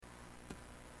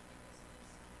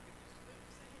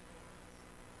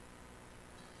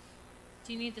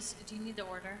Do you need this? Do you need the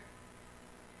order?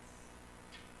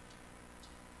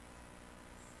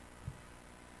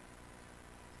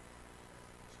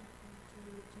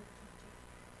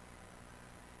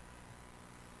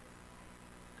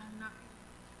 I'm not.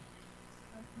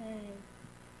 Okay.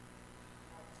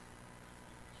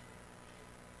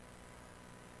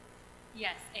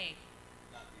 Yes, A.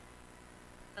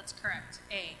 That's correct.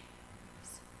 A.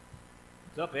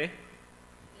 What's up, eh?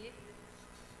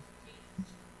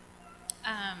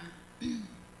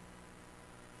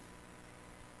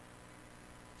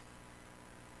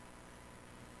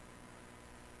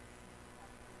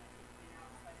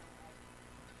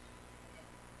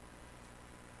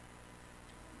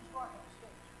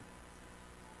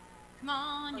 Come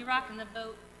on, you're rocking the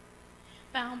boat.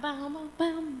 Bow, bow, bow,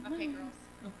 bow. Okay, girls.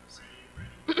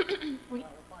 Wait.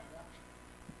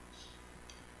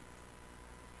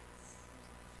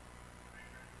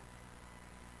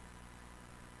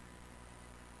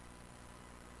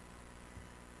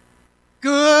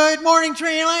 Good morning,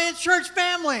 Trinity Alliance Church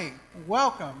family.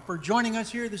 Welcome for joining us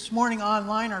here this morning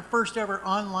online, our first ever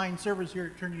online service here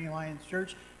at Trinity Alliance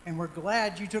Church. And we're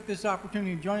glad you took this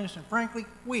opportunity to join us. And frankly,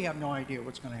 we have no idea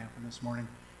what's going to happen this morning.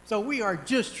 So we are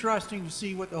just trusting to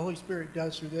see what the Holy Spirit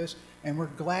does through this. And we're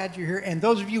glad you're here. And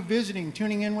those of you visiting,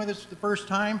 tuning in with us for the first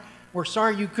time, we're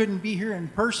sorry you couldn't be here in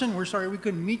person. We're sorry we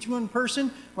couldn't meet you in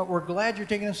person. But we're glad you're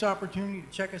taking this opportunity to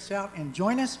check us out and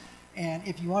join us. And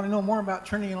if you want to know more about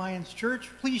Trinity Alliance Church,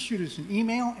 please shoot us an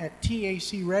email at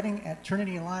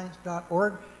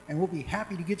tacredding@trinityalliance.org, and we'll be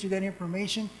happy to get you that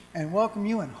information and welcome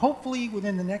you. And hopefully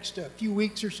within the next few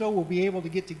weeks or so, we'll be able to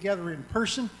get together in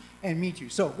person and meet you.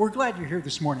 So we're glad you're here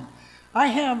this morning. I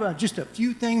have just a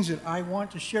few things that I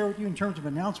want to share with you in terms of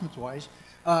announcements-wise.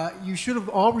 You should have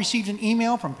all received an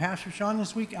email from Pastor Sean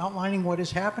this week outlining what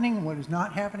is happening and what is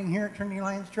not happening here at Trinity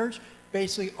Alliance Church.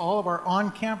 Basically, all of our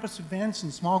on-campus events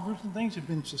and small groups and things have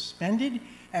been suspended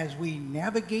as we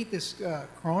navigate this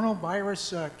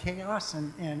coronavirus chaos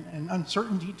and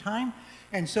uncertainty time.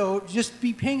 And so just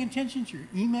be paying attention to your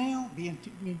email, be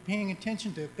paying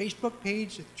attention to the Facebook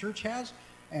page that the church has,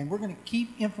 and we're going to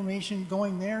keep information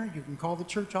going there. You can call the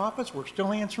church office. We're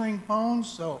still answering phones,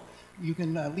 so you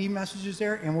can leave messages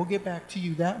there, and we'll get back to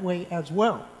you that way as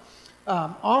well.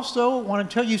 Also, want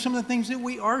to tell you some of the things that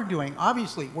we are doing.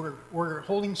 Obviously, we're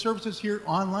holding services here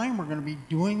online. We're going to be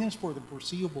doing this for the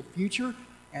foreseeable future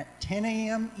at 10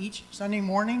 a.m. each Sunday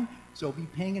morning. So be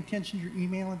paying attention to your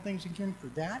email and things again for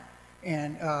that.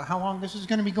 And how long this is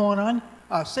going to be going on.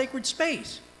 Sacred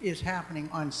Space is happening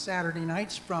on Saturday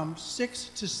nights from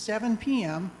 6 to 7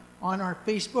 p.m. on our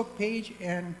Facebook page.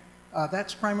 And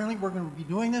that's primarily we're going to be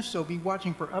doing this. So be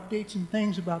watching for updates and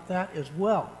things about that as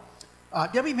well.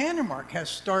 Debbie Vandermark has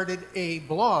started a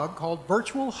blog called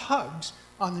Virtual Hugs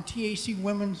on the TAC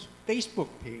Women's Facebook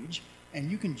page,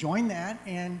 and you can join that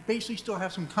and basically still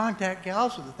have some contact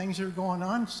gals with the things that are going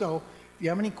on. So if you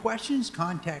have any questions,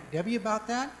 contact Debbie about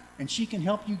that, and she can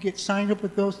help you get signed up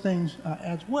with those things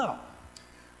as well.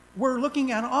 We're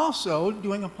looking at also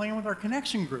doing a plan with our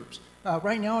connection groups.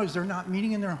 Right now, as they're not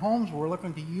meeting in their homes, we're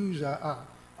looking to use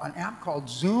an app called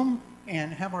Zoom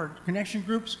and have our connection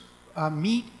groups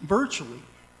meet virtually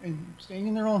and staying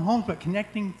in their own homes, but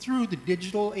connecting through the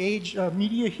digital age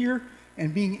media here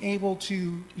and being able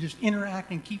to just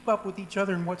interact and keep up with each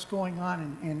other and what's going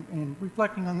on and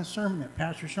reflecting on the sermon that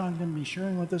Pastor Sean's going to be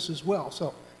sharing with us as well.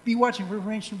 So be watching for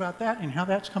information about that and how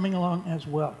that's coming along as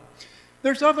well.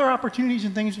 There's other opportunities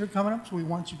and things that are coming up, so we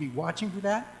want you to be watching for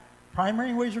that.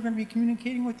 Primary ways we're going to be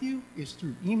communicating with you is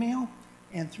through email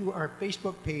and through our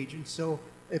Facebook page. And so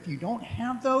if you don't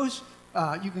have those,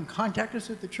 you can contact us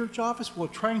at the church office. We'll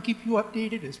try and keep you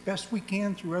updated as best we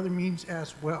can through other means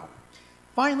as well.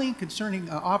 Finally, concerning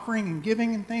offering and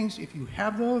giving and things, if you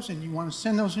have those and you want to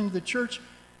send those into the church,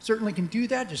 certainly can do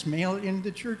that. Just mail it into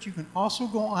the church. You can also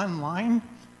go online,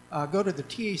 go to the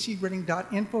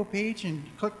tacredding.info page and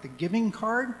click the giving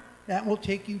card. That will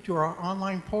take you to our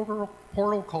online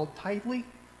portal called Tithely.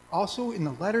 Also, in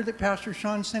the letter that Pastor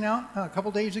Sean sent out a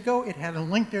couple days ago, it had a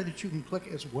link there that you can click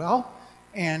as well.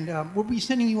 And we'll be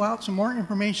sending you out some more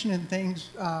information and things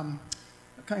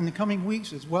in the coming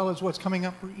weeks, as well as what's coming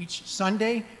up for each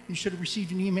Sunday. You should have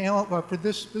received an email for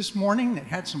this morning that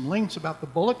had some links about the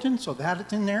bulletin, so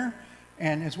that's in there,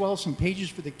 and as well as some pages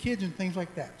for the kids and things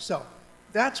like that. So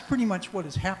that's pretty much what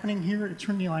is happening here at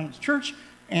Trinity Alliance Church,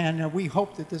 and we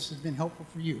hope that this has been helpful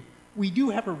for you. We do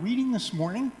have a reading this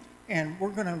morning, and we're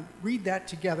going to read that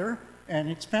together, and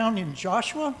it's found in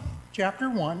Joshua chapter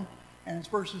 1, and it's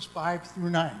verses 5 through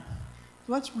 9.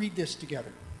 So let's read this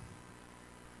together.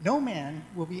 No man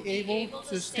will be able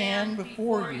to stand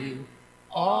before you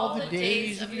all the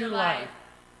days of your life.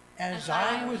 As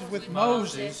I was with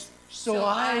Moses, so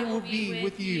I will be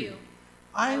with you.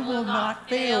 I will not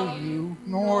fail you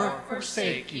nor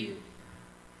forsake you.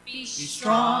 Be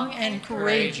strong and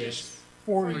courageous,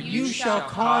 for you shall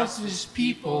cause this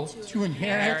people to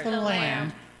inherit the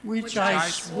land which I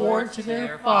swore to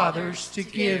their fathers to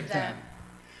give them.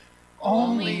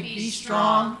 Only be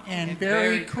strong and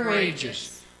very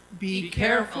courageous. Be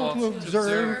careful to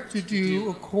observe to do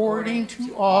according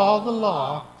to all the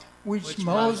law which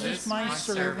Moses my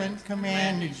servant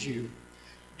commanded you.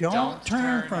 Don't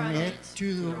turn from it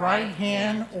to the right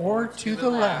hand or to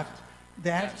the left,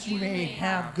 that you may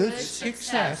have good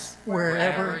success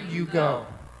wherever you go.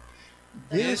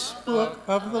 This book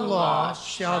of the law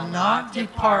shall not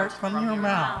depart from your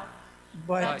mouth,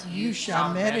 but you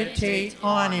shall meditate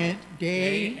on it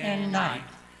day and night,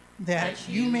 that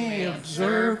you may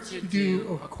observe to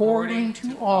do according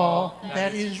to all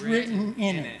that is written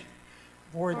in it.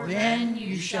 For then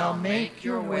you shall make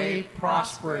your way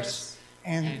prosperous,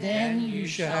 and then you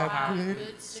shall have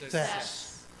good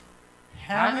success.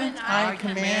 Haven't I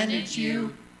commanded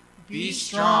you? Be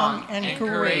strong and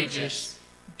courageous.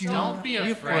 Don't be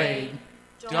afraid.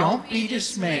 Don't be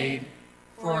dismayed.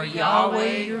 For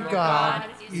Yahweh your God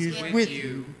is with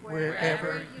you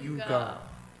wherever you go.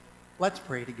 Let's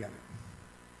pray together.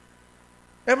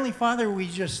 Heavenly Father, we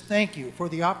just thank you for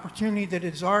the opportunity that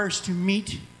is ours to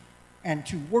meet and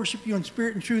to worship you in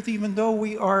spirit and truth, even though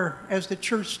we are, as the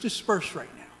church, dispersed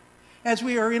right now. As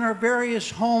we are in our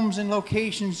various homes and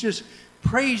locations, just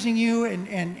praising you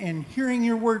and hearing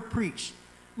your word preached.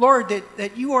 Lord,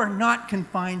 that you are not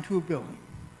confined to a building,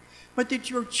 but that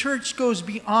your church goes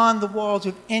beyond the walls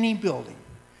of any building,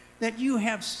 that you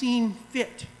have seen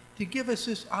fit to give us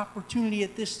this opportunity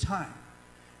at this time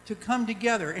to come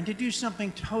together and to do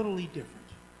something totally different.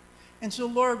 And so,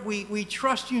 Lord, we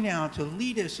trust you now to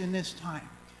lead us in this time.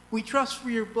 We trust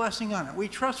for your blessing on it. We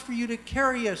trust for you to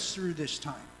carry us through this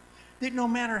time. That no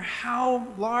matter how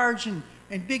large and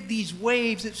big these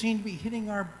waves that seem to be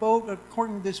hitting our boat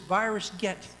according to this virus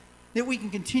get, that we can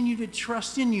continue to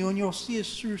trust in you and you'll see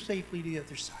us through safely to the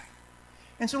other side.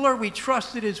 And so, Lord, we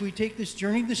trust that as we take this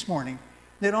journey this morning,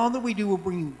 that all that we do will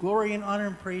bring you glory and honor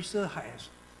and praise to the highest,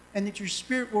 and that your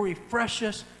Spirit will refresh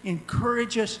us,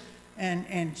 encourage us,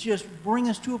 and just bring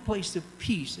us to a place of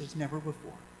peace as never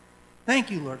before.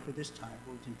 Thank you, Lord, for this time.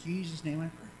 Lord, in Jesus' name I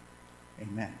pray.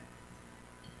 Amen.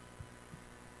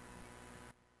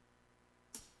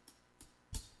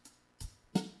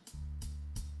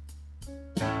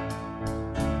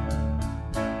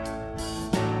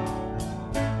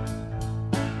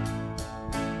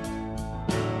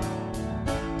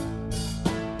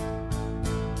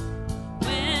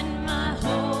 When my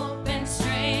hope and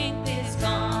strength is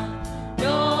gone,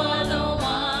 you're the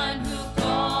one who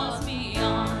calls me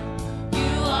on.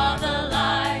 You are the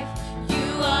life,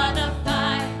 you are the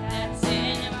fight.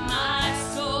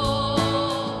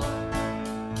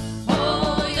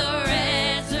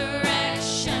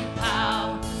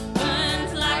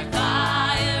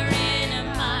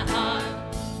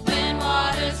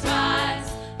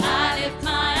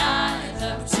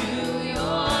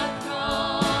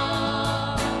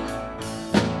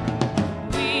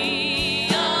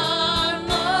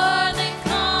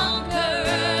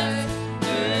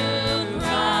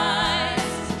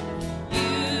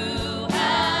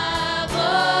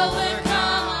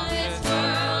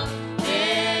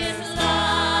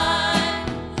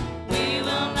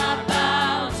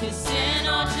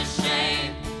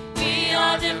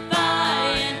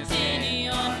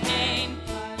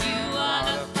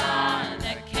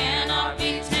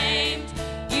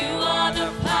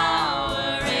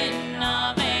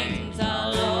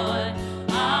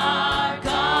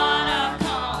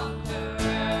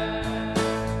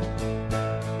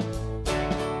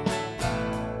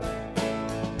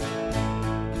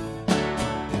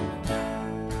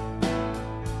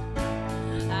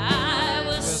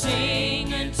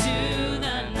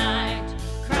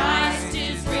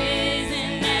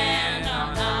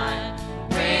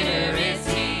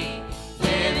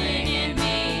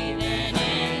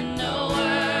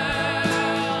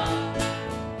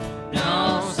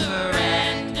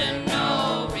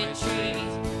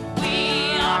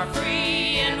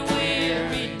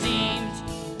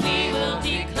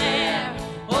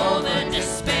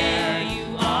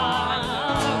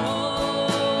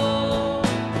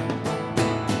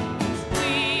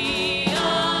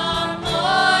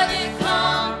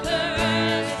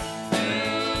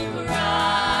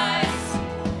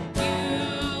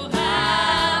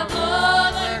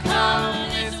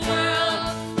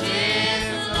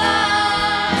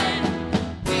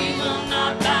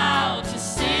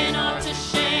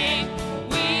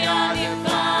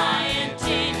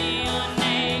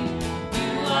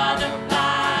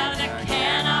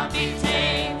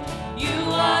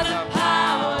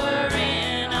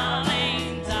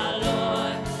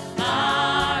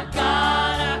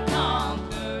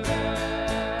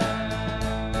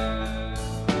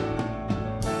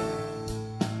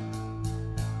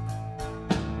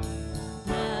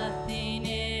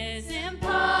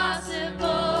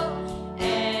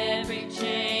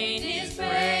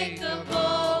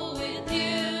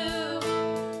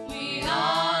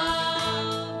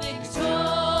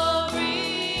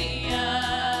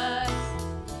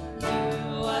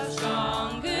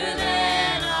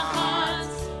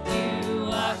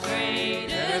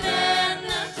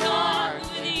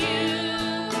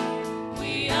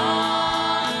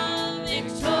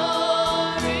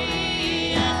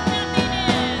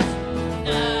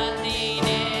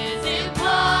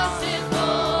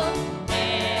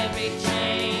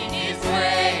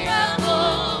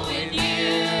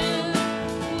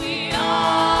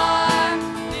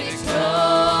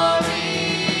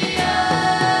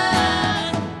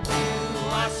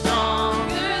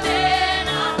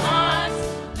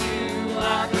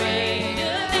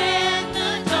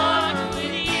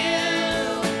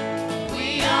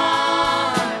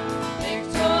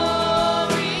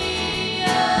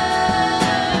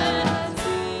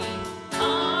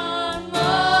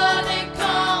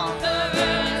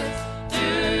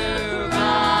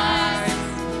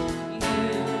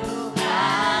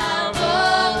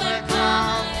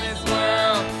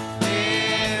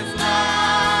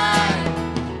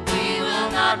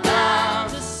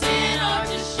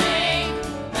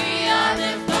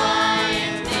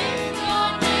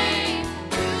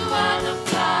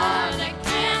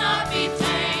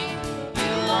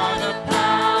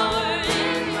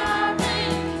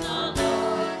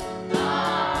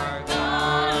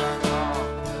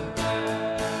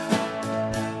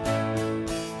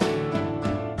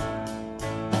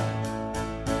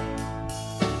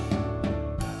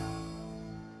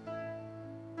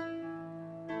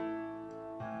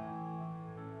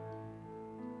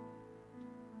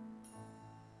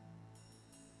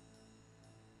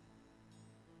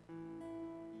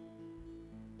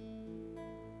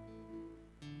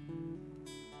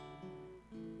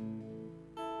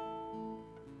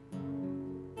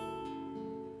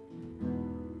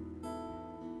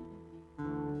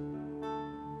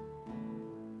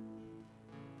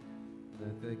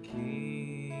 the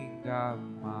King of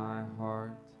my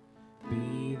heart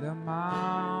be the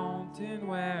mountain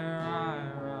where I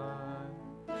run,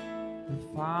 the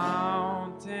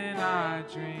fountain I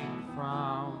drink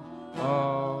from.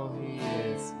 Oh, he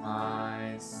is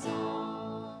my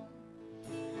song.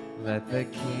 Let the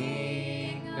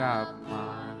King of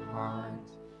my heart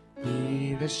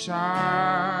be the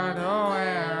shadow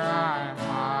where I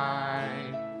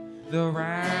hide, the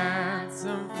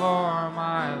ransom for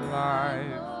my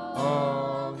life.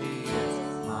 Oh, he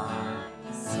is my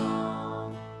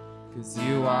song. 'Cause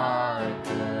you are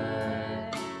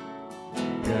good,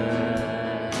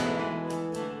 good.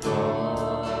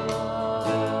 Oh,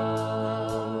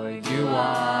 you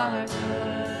are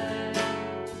good,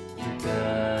 you're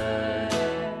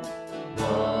good.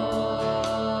 Oh,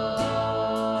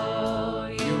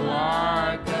 you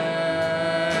are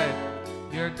good,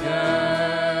 you're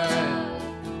good.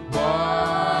 Oh,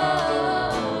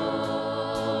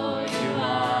 you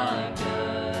are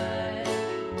good,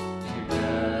 you're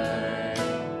good.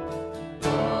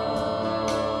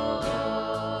 Oh,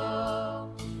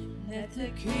 Let the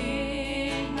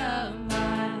King of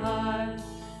my heart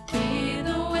be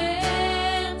the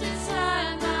wind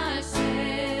inside my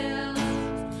sails,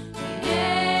 the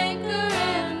anchor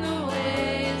in the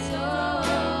waves.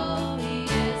 Oh, he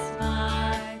is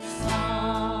my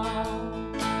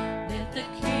song. Let the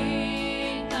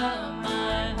King of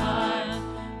my heart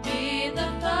be the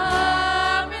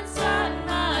fire inside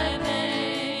my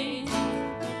veins,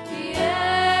 the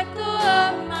echo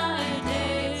of my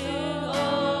days.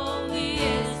 Oh, he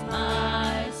is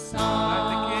my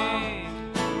song.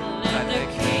 Let the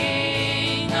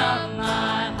King of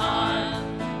my heart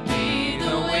be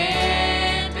the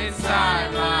wind inside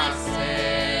my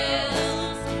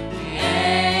sails, the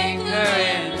anchor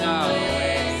in the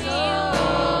waves.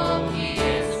 Oh, he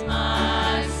is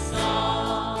my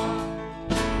song.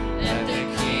 Let the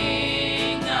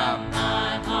King of my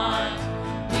heart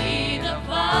be the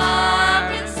fire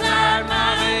inside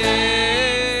my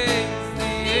veins,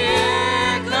 the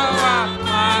echo of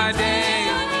my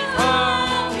days.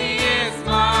 Oh, he is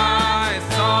my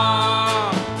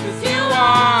song. 'Cause you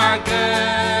are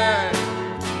good,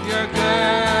 you're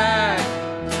good.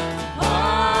 Oh,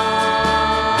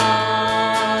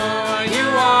 you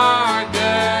are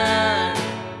good,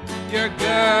 you're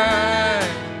good.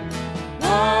 Oh,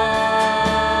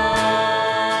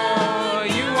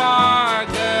 you are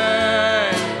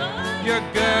good, you're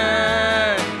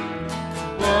good.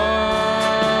 Oh,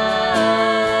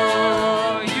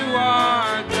 you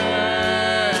are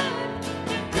good,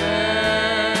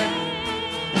 good.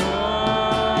 Oh,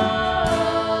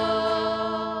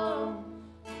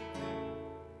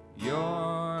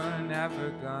 you're never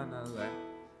gonna let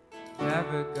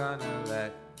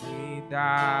me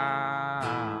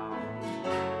down.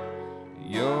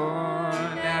 You're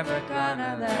never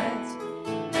gonna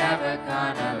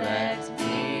let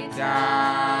me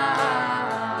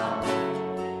down.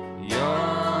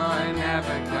 You're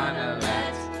never gonna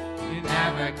let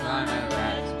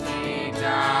me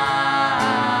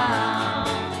down.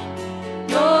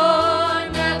 You're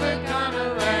never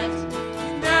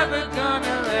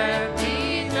gonna let me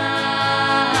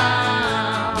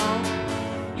down.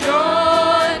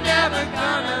 You're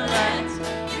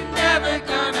never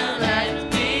gonna let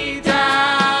me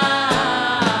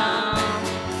down.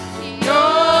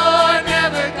 You're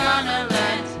never gonna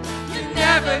let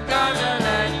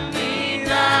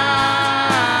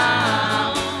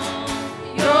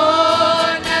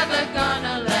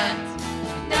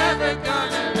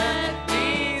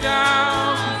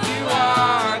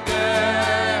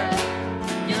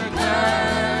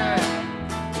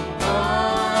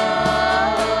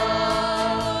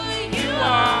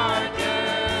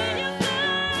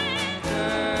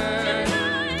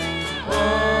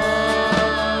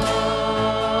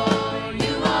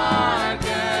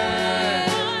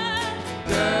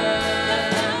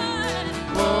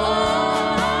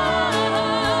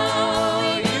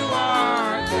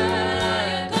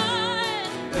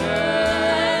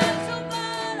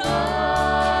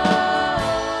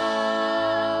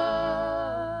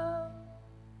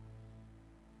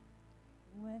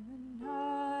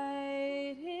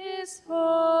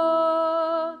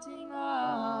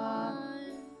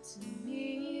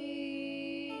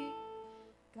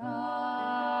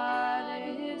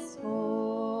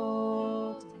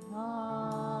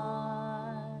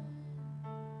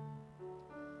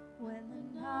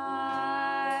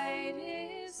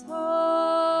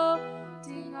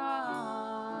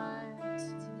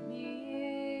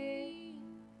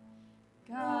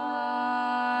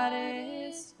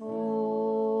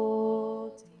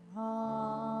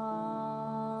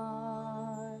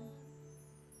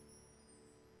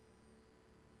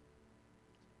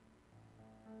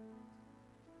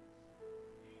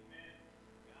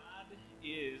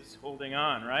is holding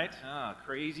on, right?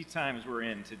 Crazy times we're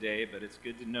in today, but it's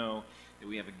good to know that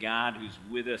we have a God who's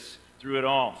with us through it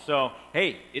all. So,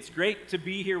 hey, it's great to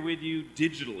be here with you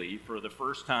digitally for the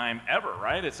first time ever,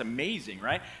 right? It's amazing,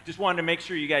 right? Just wanted to make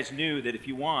sure you guys knew that if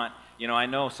you want, I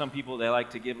know some people, they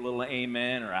like to give a little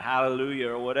amen or a hallelujah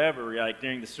or whatever, like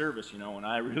during the service, when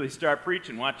I really start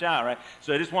preaching, watch out, right?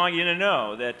 So I just want you to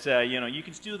know that, you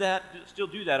can still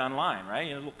do that online,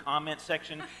 right? A little comment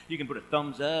section, you can put a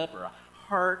thumbs up or a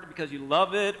heart because you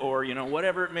love it, or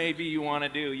whatever it may be you want to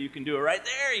do, you can do it right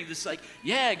there. You just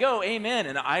yeah, go, amen,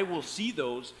 and I will see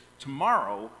those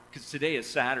tomorrow, because today is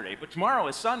Saturday, but tomorrow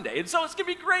is Sunday, and so it's gonna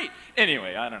be great.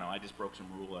 Anyway, I don't know, I just broke some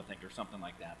rule, I think, or something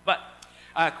like that. But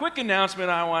quick announcement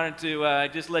I wanted to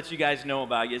just let you guys know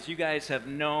about. As you guys have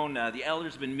known, the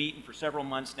elders have been meeting for several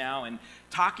months now and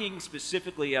talking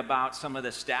specifically about some of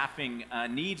the staffing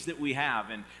needs that we have.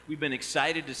 And we've been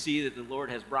excited to see that the Lord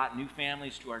has brought new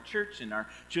families to our church, and our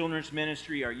children's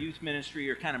ministry, our youth ministry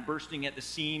are kind of bursting at the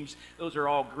seams. Those are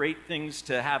all great things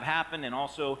to have happen, and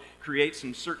also create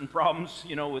some certain problems,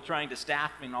 with trying to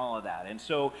staff and all of that. And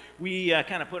so we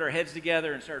kind of put our heads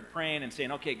together and started praying and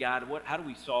saying, okay, God, how do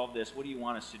we solve this? What do you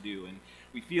want us to do? And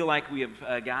we feel like we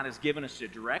have God has given us a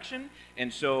direction,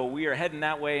 and so we are heading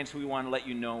that way. And so we want to let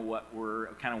you know what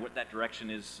that direction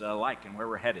is like and where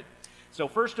we're headed. So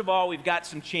first of all, we've got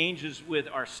some changes with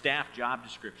our staff job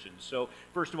descriptions. So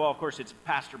first of all, of course, it's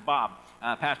Pastor Bob.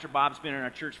 Pastor Bob's been in our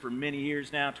church for many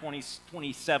years now,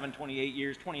 27, 28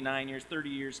 years, 29 years, 30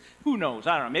 years, who knows?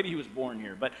 I don't know, maybe he was born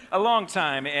here, but a long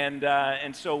time.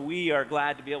 And so we are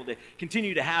glad to be able to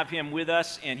continue to have him with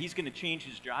us, and he's going to change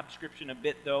his job description a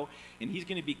bit, though, and he's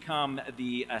going to become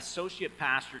the associate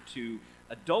pastor to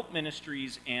adult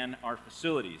ministries and our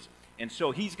facilities. And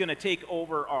so he's going to take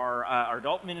over our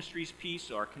adult ministries piece,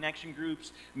 so our connection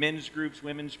groups, men's groups,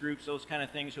 women's groups, those kind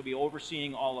of things. He'll be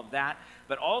overseeing all of that.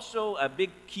 But also a big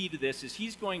key to this is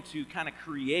he's going to kind of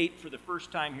create, for the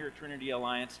first time here at Trinity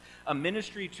Alliance, a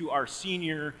ministry to our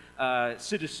senior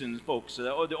citizens folks,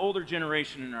 the older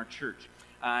generation in our church.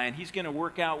 And he's going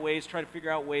to try to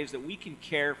figure out ways that we can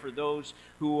care for those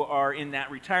who are in that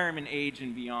retirement age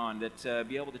and beyond, that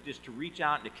be able to just to reach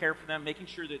out and to care for them, making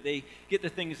sure that they get the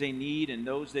things they need, and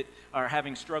those that are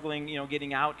struggling,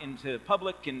 getting out into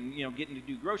public and, getting to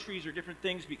do groceries or different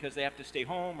things because they have to stay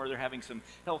home or they're having some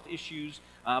health issues.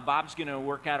 Bob's going to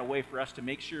work out a way for us to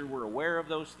make sure we're aware of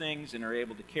those things and are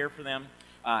able to care for them.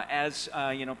 As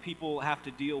people have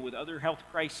to deal with other health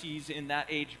crises in that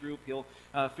age group, he'll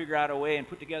figure out a way and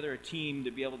put together a team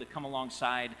to be able to come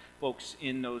alongside folks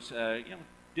in those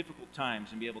difficult times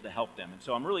and be able to help them. And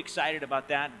so I'm really excited about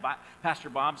that. Pastor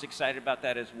Bob's excited about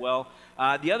that as well.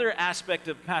 The other aspect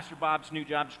of Pastor Bob's new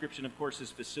job description, of course, is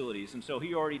facilities. And so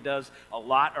he already does a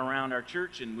lot around our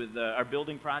church, and with our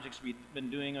building projects we've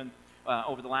been doing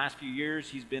over the last few years,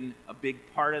 he's been a big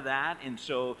part of that, and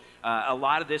so a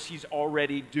lot of this he's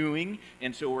already doing,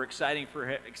 and so we're excited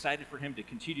for him to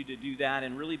continue to do that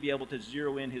and really be able to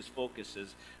zero in his focus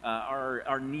as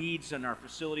our needs and our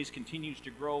facilities continues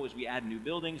to grow as we add new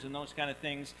buildings and those kind of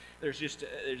things. There's just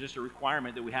a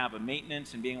requirement that we have a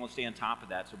maintenance and being able to stay on top of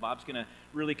that. So Bob's going to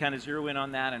really kind of zero in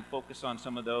on that and focus on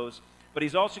some of those. But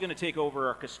he's also going to take over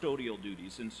our custodial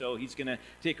duties, and so he's going to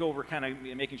take over kind of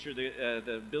making sure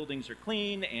the buildings are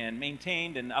clean and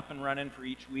maintained and up and running for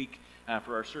each week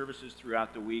for our services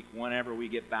throughout the week whenever we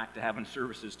get back to having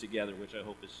services together, which I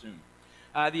hope is soon.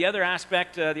 The other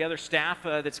aspect, the other staff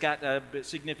that's got a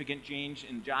significant change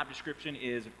in job description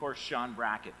is, of course, Sean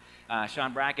Brackett.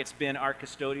 Sean Brackett's been our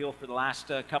custodial for the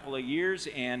last couple of years,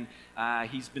 and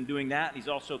he's been doing that. He's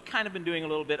also kind of been doing a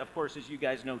little bit, of course, as you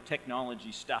guys know,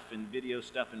 technology stuff and video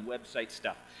stuff and website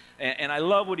stuff. And I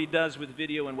love what he does with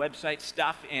video and website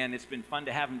stuff, and it's been fun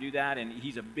to have him do that, and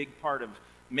he's a big part of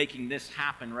making this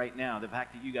happen right now. The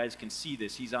fact that you guys can see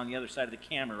this, he's on the other side of the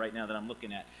camera right now that I'm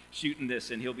looking at, shooting this,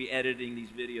 and he'll be editing these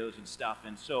videos and stuff.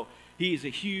 And so he's a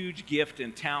huge gift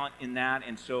and talent in that,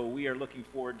 and so we are looking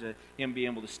forward to him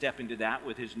being able to step into that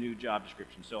with his new job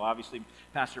description. So obviously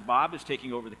Pastor Bob is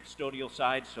taking over the custodial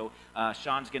side, so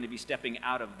Sean's going to be stepping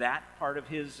out of that part of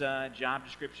his job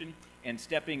description and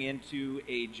stepping into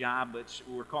a job that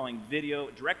we're calling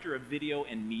Director of Video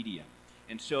and Media.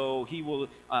 And so he will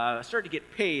start to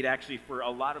get paid, actually, for a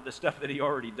lot of the stuff that he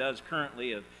already does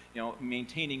currently of,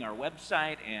 maintaining our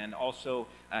website and also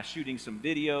shooting some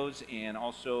videos and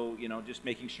also, just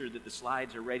making sure that the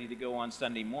slides are ready to go on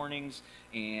Sunday mornings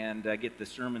and get the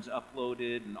sermons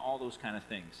uploaded and all those kind of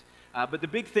things. But the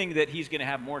big thing that he's going to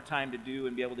have more time to do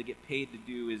and be able to get paid to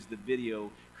do is the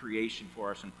video creation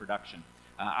for us and production.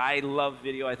 I love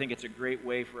video. I think it's a great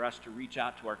way for us to reach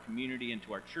out to our community and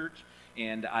to our church.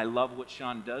 And I love what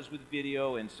Sean does with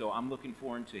video, and so I'm looking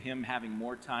forward to him having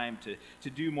more time to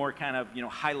do more kind of,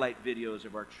 highlight videos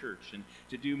of our church, and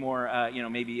to do more,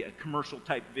 maybe commercial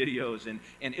type videos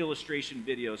and illustration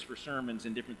videos for sermons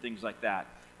and different things like that.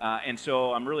 And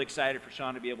so I'm really excited for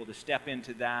Sean to be able to step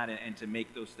into that and to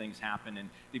make those things happen, and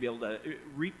to be able to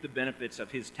reap the benefits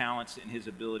of his talents and his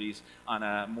abilities on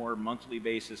a more monthly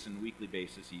basis and weekly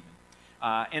basis even.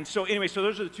 So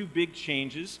those are the two big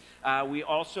changes. We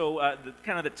also,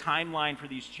 the timeline for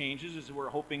these changes is we're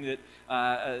hoping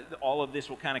that all of this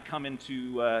will kind of come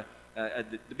into,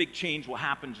 the big change will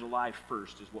happen July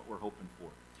 1st is what we're hoping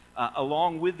for.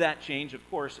 Along with that change, of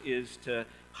course, is to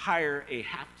hire a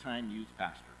half-time youth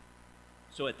pastor.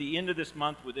 So at the end of this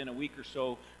month, within a week or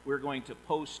so, we're going to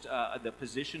post the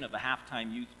position of a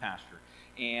half-time youth pastor.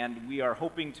 And we are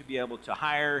hoping to be able to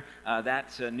hire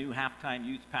that new half-time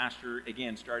youth pastor,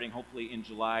 again, starting hopefully in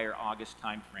July or August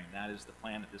timeframe. That is the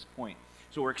plan at this point.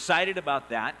 So we're excited about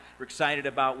that. We're excited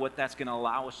about what that's going to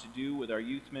allow us to do with our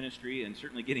youth ministry, and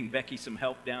certainly getting Becky some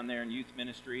help down there in youth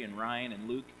ministry, and Ryan and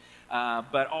Luke.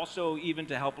 But also even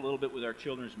to help a little bit with our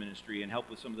children's ministry and help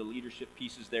with some of the leadership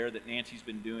pieces there that Nancy's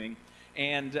been doing,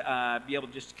 and be able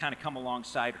to just kind of come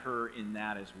alongside her in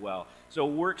that as well. So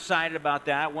we're excited about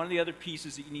that. One of the other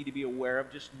pieces that you need to be aware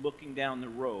of, just looking down the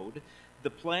road, the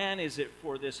plan is that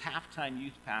for this half-time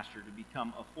youth pastor to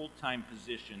become a full-time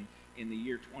position in the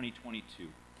year 2022.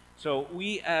 So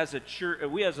we as a church,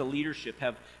 we as a leadership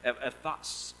have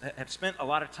spent a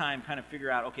lot of time kind of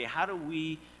figure out, okay, how do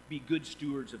we be good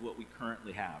stewards of what we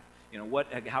currently have?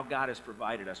 How God has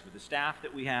provided us with the staff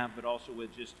that we have, but also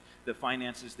with just the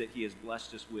finances that He has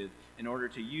blessed us with, in order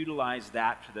to utilize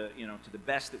that to the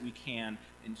best that we can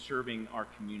in serving our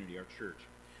community, our church.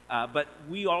 But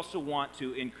we also want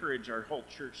to encourage our whole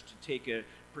church to take a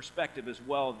perspective as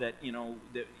well that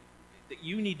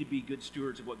you need to be good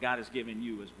stewards of what God has given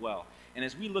you as well. And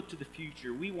as we look to the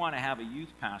future, we want to have a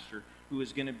youth pastor who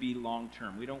is going to be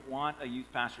long-term. We don't want a youth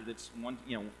pastor that's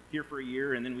here for a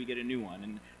year and then we get a new one,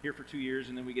 and here for 2 years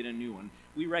and then we get a new one.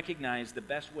 We recognize the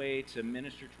best way to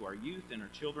minister to our youth and our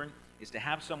children is to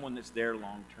have someone that's there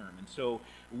long-term. And so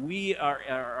we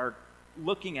are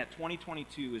looking at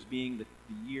 2022 as being the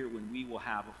year when we will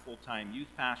have a full-time youth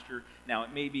pastor. Now,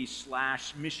 it may be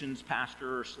 / missions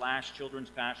pastor or / children's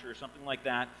pastor or something like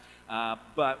that,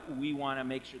 but we want to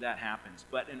make sure that happens.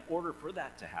 But in order for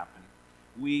that to happen,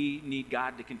 we need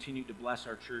God to continue to bless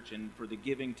our church and for the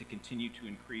giving to continue to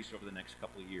increase over the next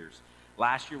couple of years.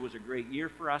 Last year was a great year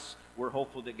for us. We're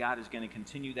hopeful that God is going to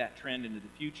continue that trend into the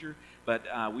future, but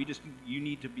you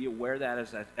need to be aware that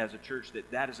as a church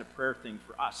that is a prayer thing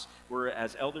for us.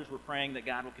 As elders, we're praying that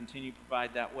God will continue to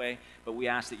provide that way, but we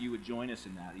ask that you would join us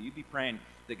in that you'd be praying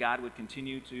that God would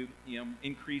continue to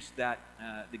increase that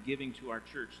the giving to our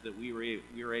church, that we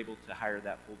were able to hire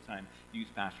that full-time youth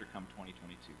pastor come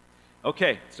 2022.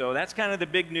 Okay, so that's kind of the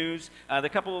big news. The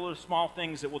couple of little small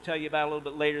things that we'll tell you about a little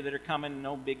bit later that are coming,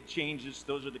 no big changes.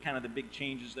 Those are the big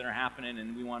changes that are happening,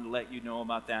 and we wanted to let you know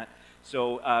about that.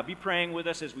 So be praying with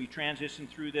us as we transition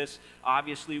through this.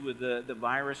 Obviously, with the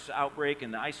virus outbreak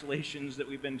and the isolations that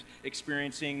we've been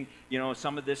experiencing,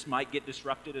 some of this might get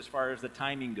disrupted as far as the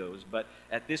timing goes. But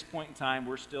at this point in time,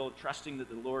 we're still trusting that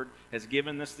the Lord has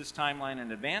given us this timeline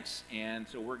in advance, and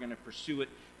so we're going to pursue it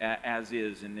as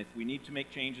is. And if we need to make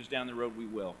changes down the road, we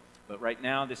will. But right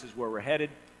now, this is where we're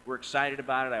headed. We're excited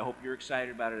about it. I hope you're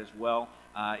excited about it as well.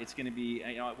 It's going to be,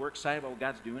 we're excited about what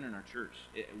God's doing in our church.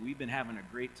 We've been having a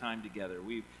great time together.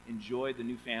 We've enjoyed the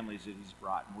new families that He's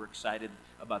brought, and we're excited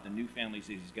about the new families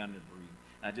that He's going to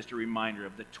bring. Just a reminder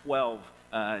of the 12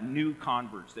 new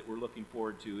converts that we're looking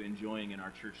forward to enjoying in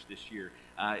our church this year.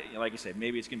 Like I said,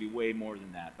 maybe it's going to be way more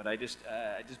than that, but I just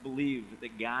believe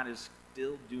that God is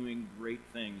still doing great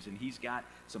things, and He's got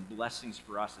some blessings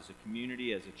for us as a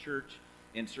community, as a church,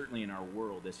 and certainly in our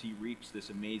world as He reaps this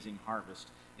amazing harvest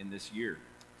in this year.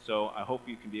 So I hope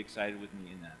you can be excited with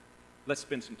me in that. Let's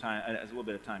spend some time, a little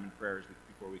bit of time in prayers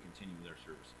before we continue with our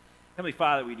service. Heavenly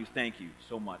Father, we do thank You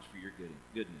so much for Your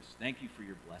goodness. Thank You for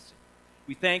Your blessing.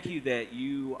 We thank You that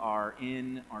You are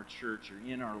in our church, or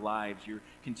in our lives. You're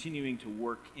continuing to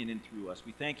work in and through us.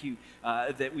 We thank You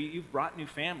that You've brought new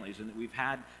families, and that we've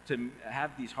had to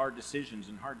have these hard decisions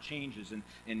and hard changes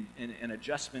and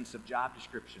adjustments of job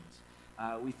descriptions.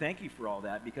 We thank You for all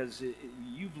that, because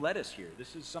You've led us here.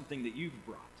 This is something that You've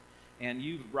brought, and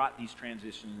You've brought these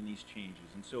transitions and these changes.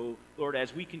 And so, Lord,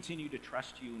 as we continue to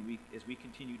trust You, and as we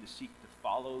continue to seek to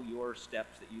follow Your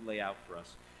steps that You lay out for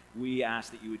us, we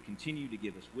ask that You would continue to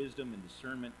give us wisdom and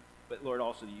discernment, but Lord,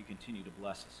 also that You continue to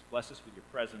bless us. Bless us with Your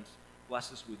presence.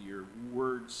 bless us with your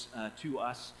words to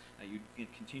us. You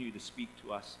continue to speak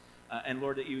to us. And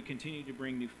Lord, that you would continue to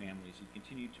bring new families. You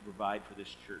continue to provide for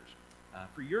this church,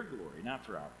 for your glory, not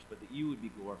for ours, but that you would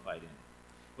be glorified in it.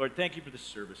 Lord, thank you for this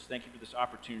service. Thank you for this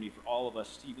opportunity for all of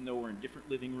us, even though we're in different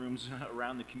living rooms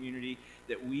around the community,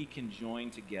 that we can join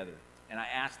together. And I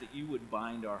ask that you would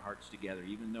bind our hearts together,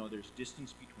 even though there's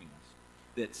distance between us,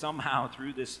 that somehow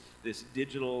through this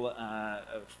digital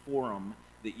forum,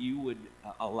 that you would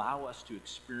allow us to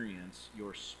experience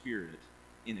your spirit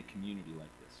in a community like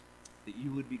this, that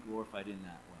you would be glorified in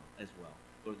that as well.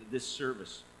 Lord, that this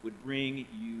service would bring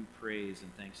you praise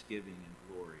and thanksgiving and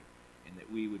glory, and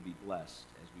that we would be blessed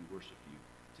as we worship you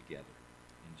together.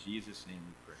 In Jesus' name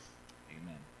we pray.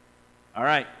 Amen. All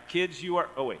right, kids,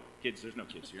 kids, there's no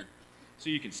kids here.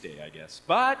 So you can stay, I guess.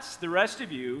 But the rest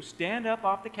of you, stand up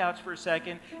off the couch for a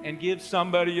second and give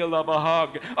somebody you love a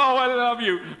hug. Oh, I love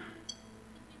you.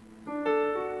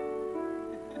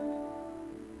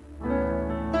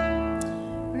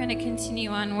 We're going to continue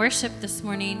on worship this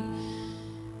morning.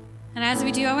 And as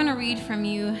we do, I want to read from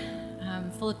you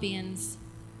Philippians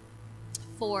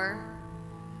 4,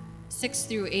 6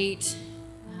 through 8.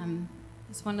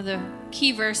 It's one of the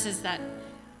key verses that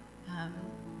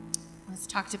was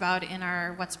talked about in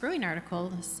our What's Brewing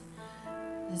article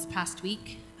this past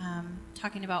week,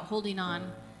 talking about holding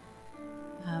on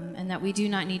and that we do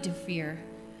not need to fear.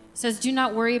 It says, do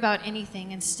not worry about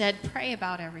anything. Instead, pray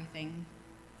about everything.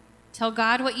 Tell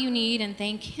God what you need and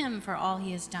thank him for all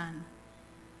he has done.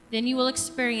 Then you will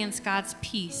experience God's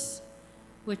peace,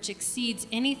 which exceeds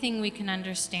anything we can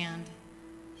understand.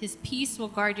 His peace will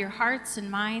guard your hearts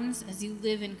and minds as you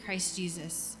live in Christ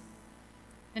Jesus.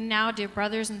 And now, dear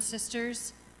brothers and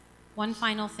sisters, one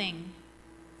final thing.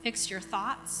 Fix your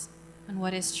thoughts on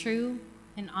what is true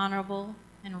and honorable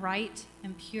and right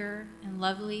and pure and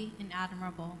lovely and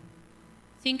admirable.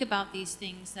 Think about these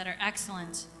things that are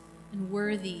excellent and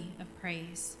worthy of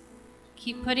praise.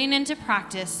 Keep putting into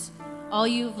practice all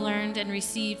you've learned and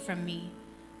received from me,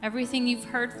 everything you've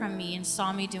heard from me and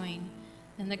saw me doing,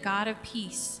 then the God of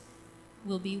peace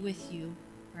will be with you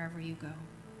wherever you go.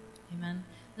 Amen.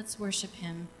 Let's worship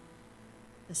him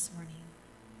this morning.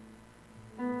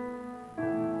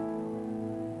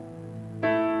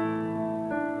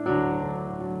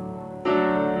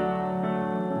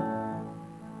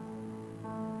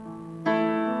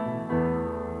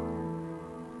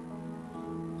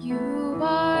 You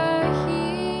are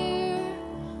here,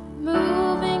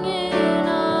 moving in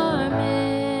our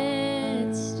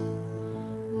midst.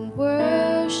 We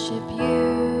worship you.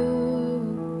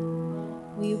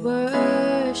 We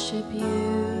worship you.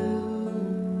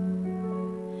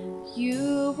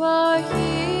 You are here.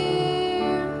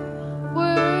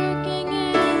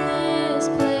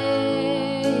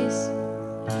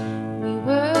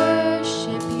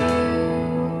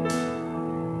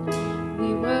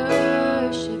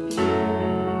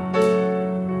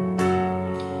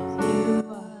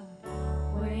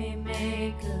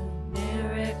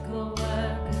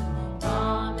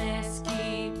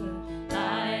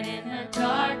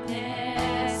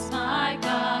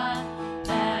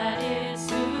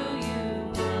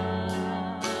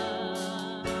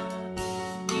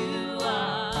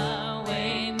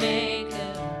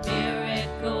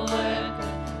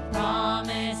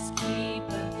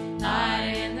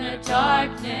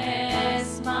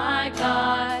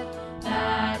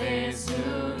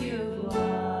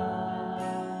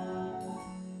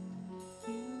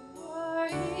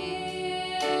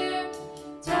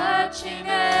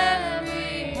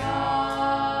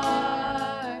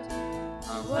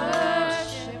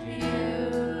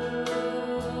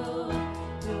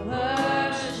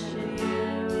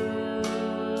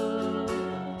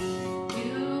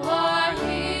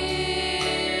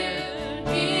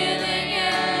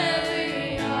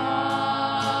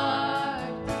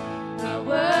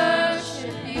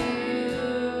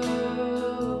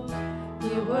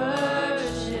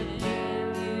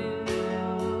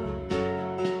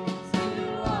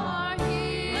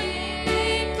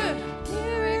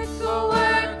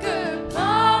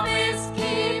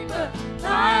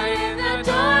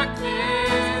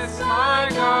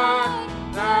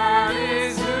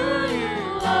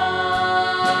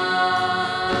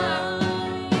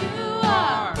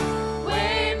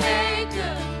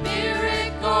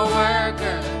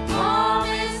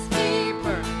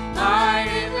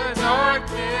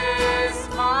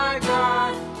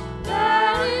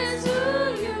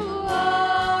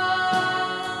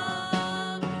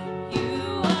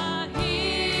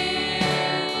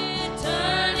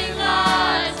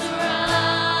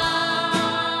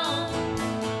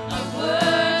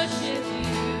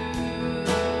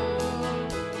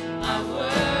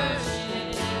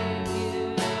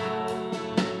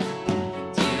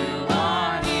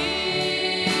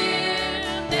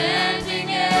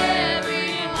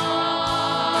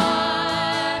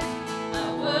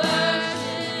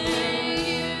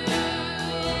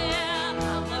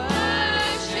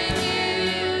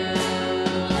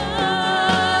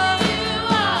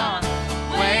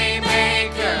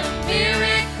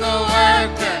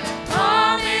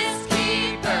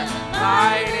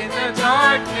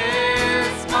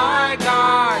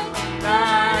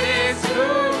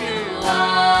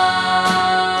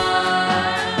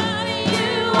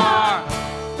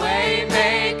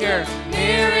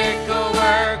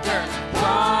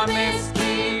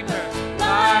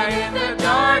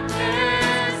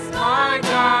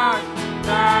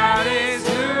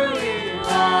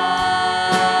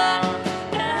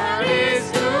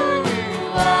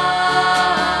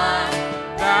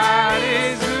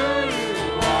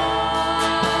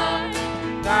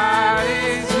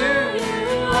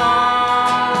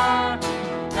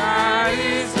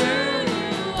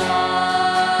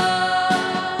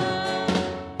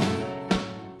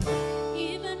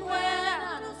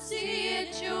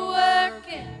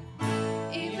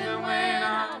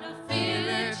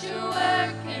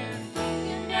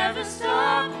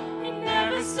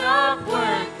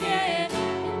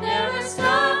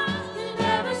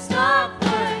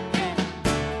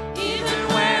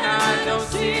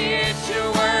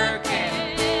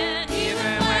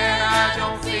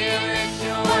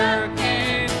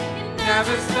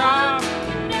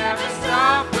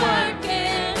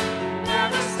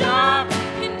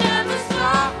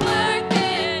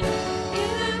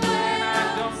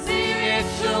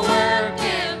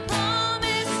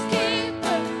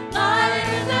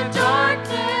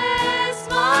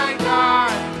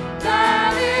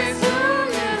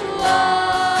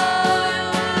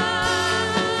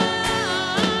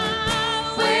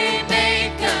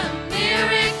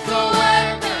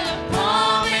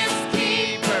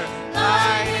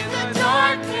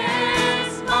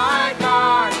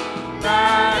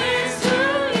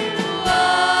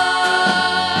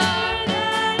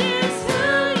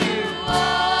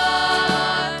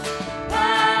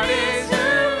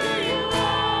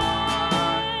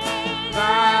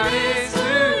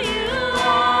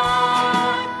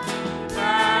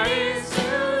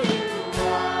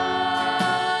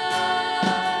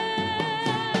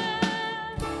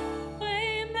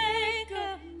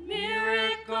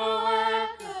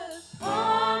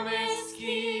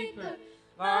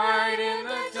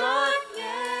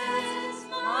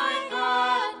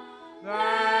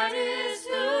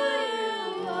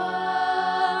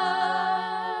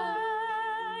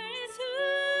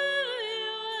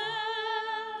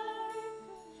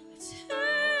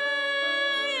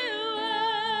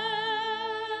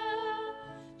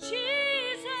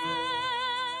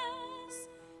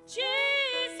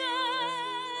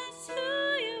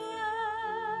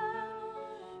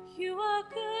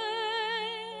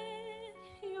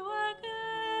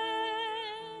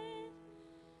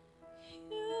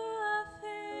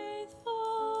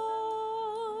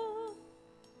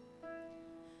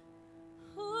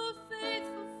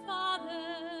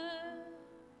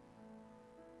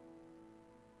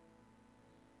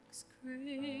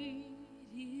 Great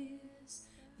is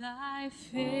thy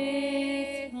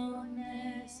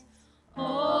faithfulness,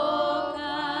 O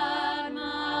God,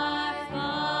 my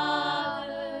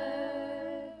Father.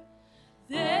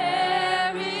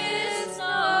 There is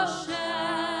no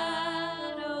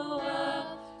shadow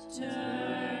of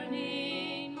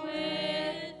turning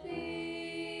with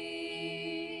thee.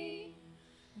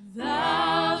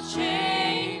 Thou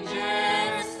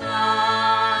changest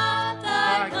not,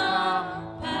 thy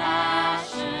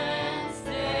compassions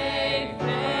they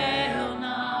fail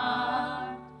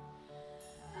not.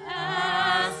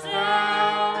 As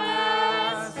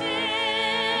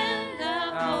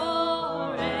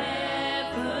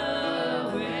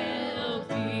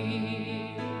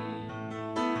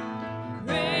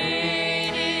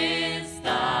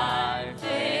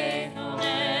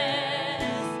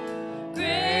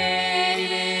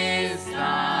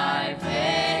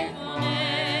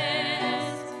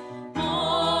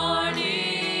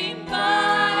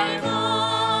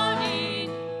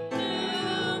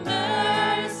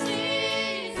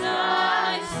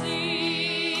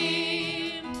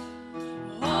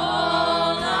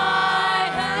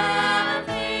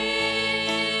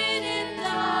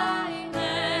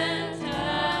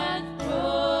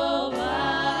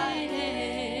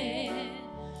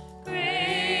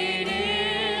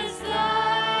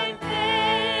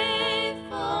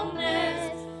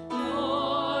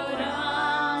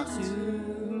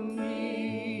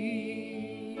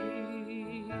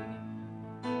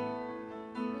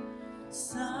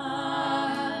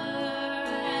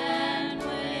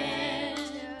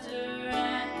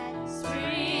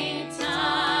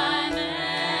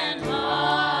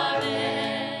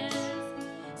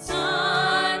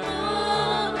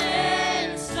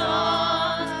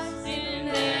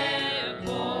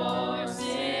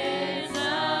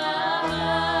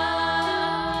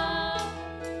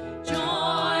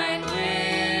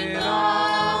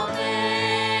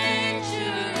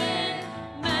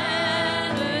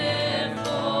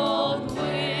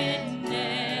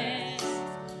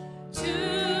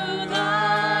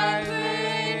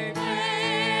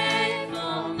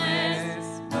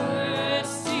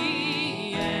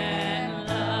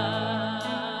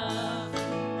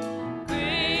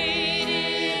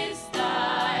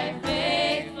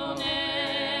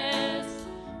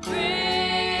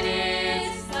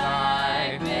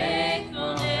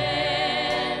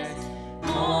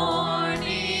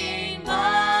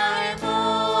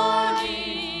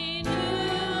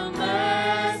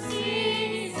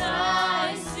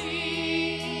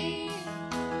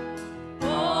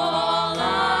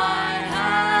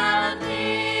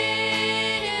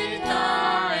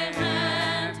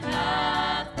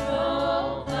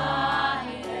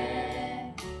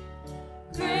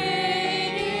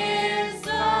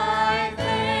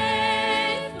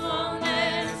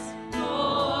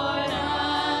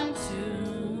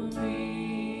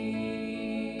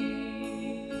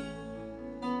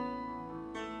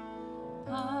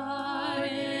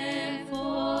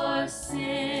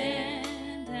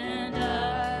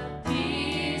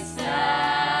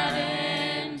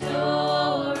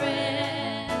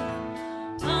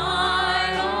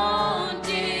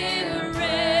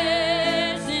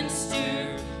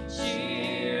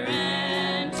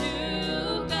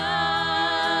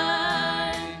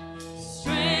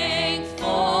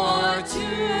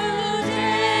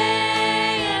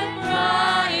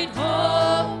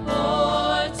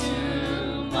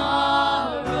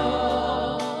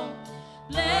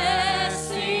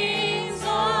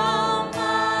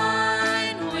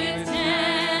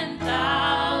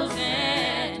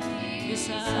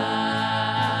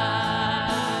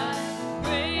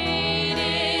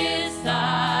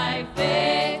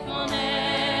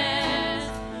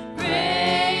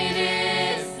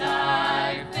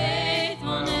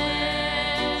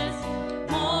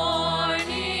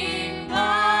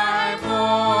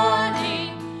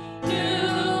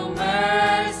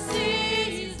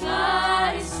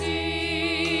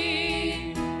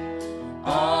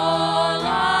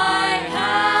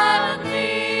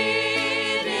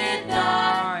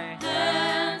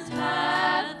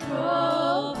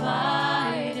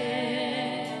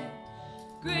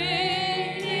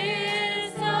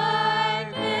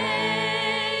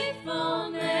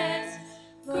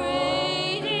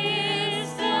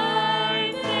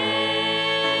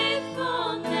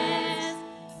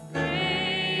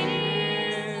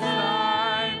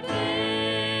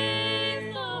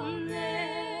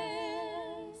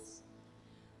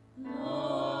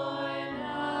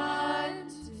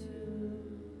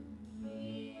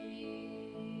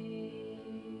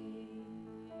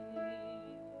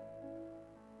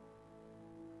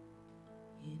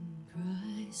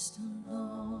Christ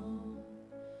alone,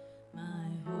 my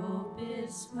hope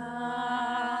is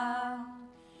found.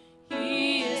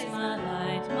 He is my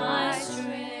light, my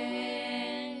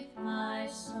strength, my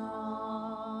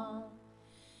song.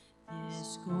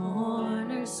 This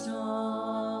cornerstone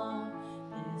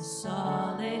is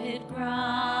solid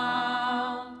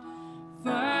ground,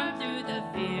 firm through the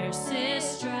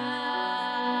fiercest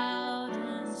drought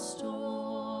and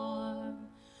storm.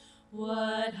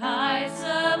 What heights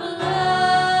of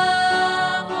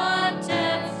love, what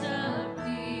depths of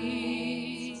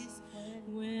peace,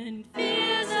 when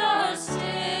fears are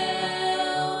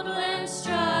stilled, when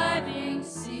striving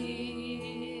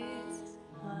cease.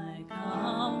 My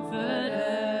comforter,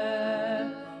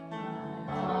 my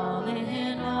all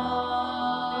in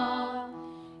all,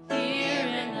 here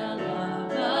in the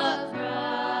love of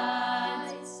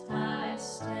Christ I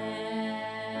stand.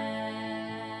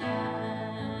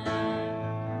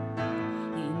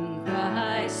 In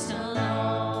Christ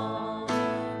alone,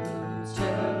 who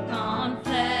took on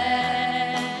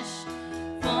flesh,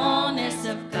 fullness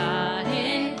of God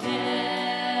in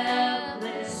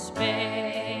helpless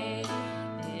babe,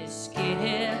 this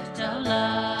gift of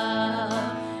love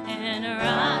and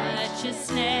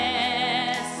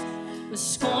righteousness was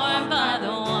scorned by the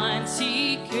ones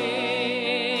he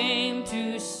came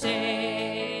to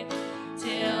save,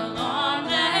 till on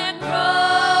that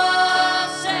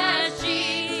cross as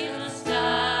Jesus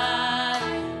died,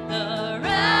 the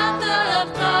wrath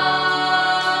of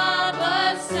God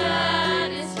was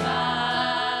satisfied.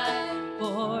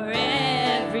 For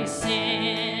every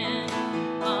sin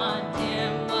on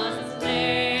him was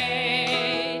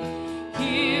laid.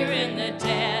 Here in the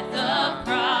death of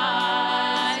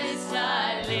Christ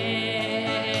I live.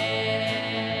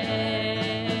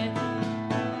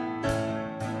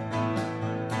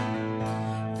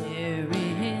 There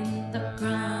in the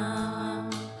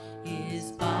ground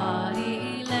his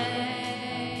body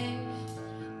lay,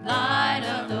 light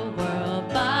of the world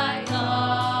by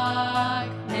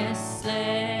darkness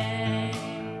slain,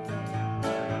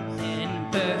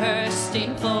 then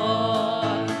bursting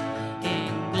forth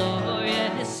in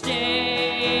glorious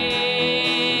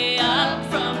day, up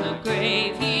from the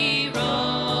grave he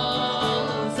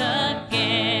rose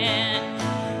again.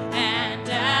 And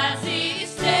as he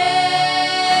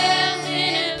stands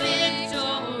in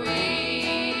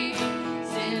victory,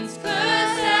 sin's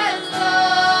curse has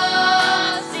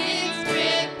lost its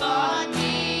grip on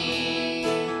me,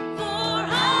 for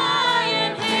I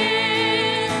am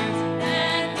his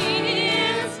and he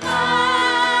is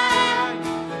mine,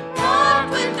 bought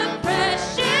with the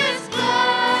precious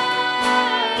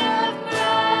blood of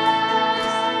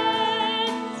Christ.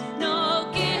 No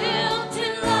guilt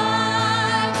in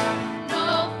life, no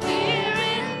fear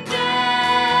in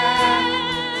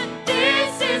death.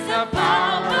 This is the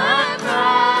power of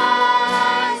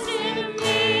Christ in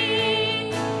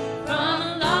me.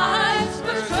 From life's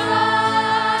first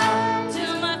trial to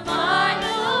my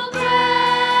final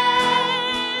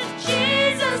breath,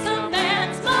 Jesus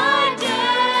commands my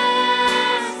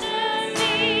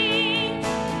destiny.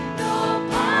 No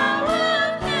power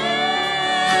of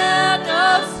hell,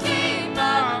 no scheme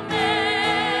of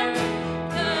man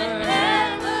could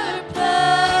ever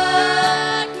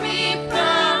pluck me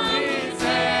from his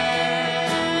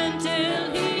hand till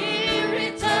he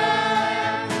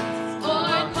returns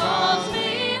or calls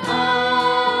me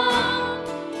home.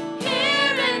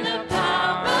 Here in the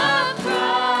power of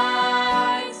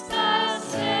Christ I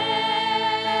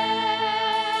stand.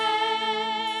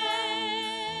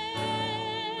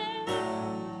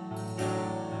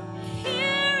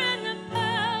 Here in the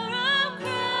power of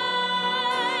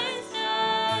Christ I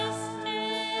stand.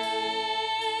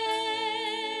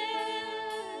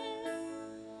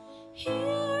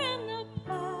 Here in the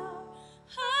power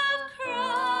of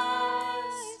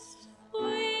Christ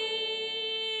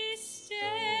we stand.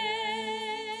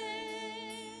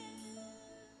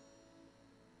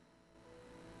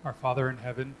 Our Father in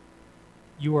heaven,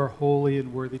 you are holy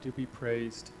and worthy to be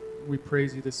praised. We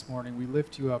praise you this morning. We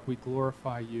lift you up. We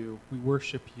glorify you. We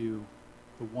worship you,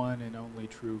 the one and only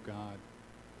true God.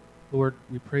 Lord,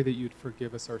 we pray that you'd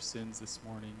forgive us our sins this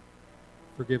morning.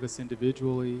 Forgive us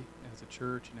individually, as a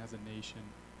church, and as a nation.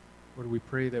 Lord, we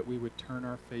pray that we would turn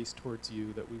our face towards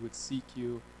you, that we would seek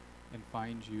you and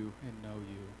find you and know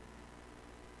you.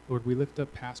 Lord, we lift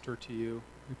up Pastor to you.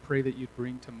 We pray that you'd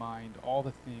bring to mind all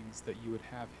the things that you would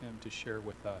have him to share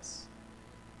with us,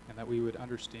 and that we would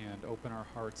understand, open our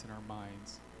hearts and our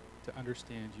minds to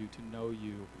understand you, to know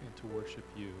you, and to worship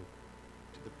you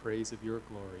to the praise of your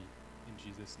glory. In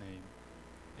Jesus' name,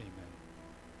 amen.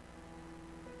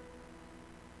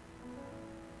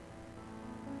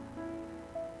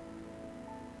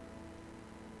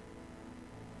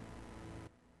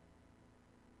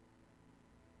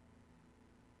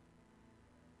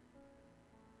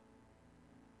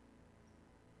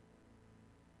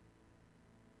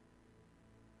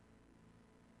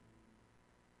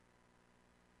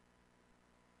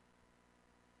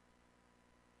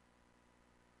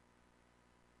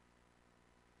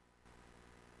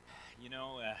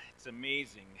 It's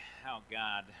amazing how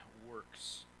God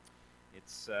works.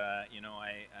 It's, I'm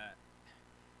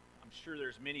sure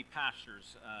there's many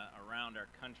pastors around our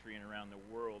country and around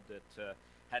the world that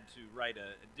had to write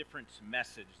a different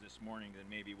message this morning than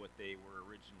maybe what they were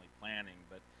originally planning.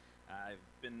 But I've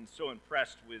been so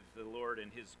impressed with the Lord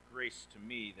and His grace to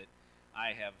me that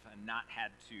I have not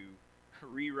had to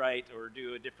rewrite or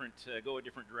do go a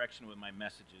different direction with my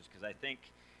messages, because I think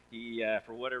He,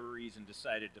 for whatever reason,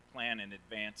 decided to plan in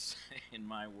advance in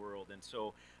my world. And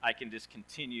so I can just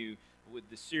continue with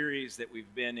the series that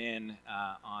we've been in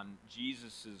on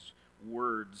Jesus'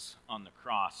 words on the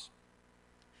cross.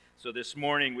 So this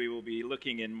morning we will be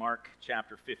looking in Mark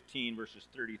chapter 15, verses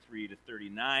 33 to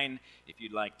 39, if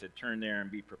you'd like to turn there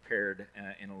and be prepared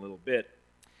in a little bit.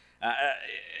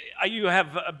 You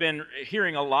have been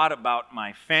hearing a lot about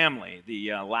my family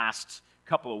the last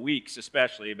couple of weeks,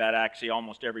 especially, about actually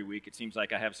almost every week. It seems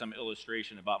like I have some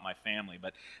illustration about my family.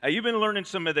 But you've been learning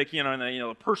some of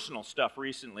the personal stuff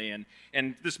recently,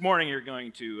 and this morning you're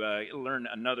going to learn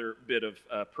another bit of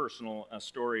personal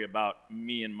story about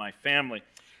me and my family.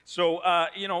 So,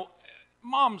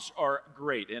 moms are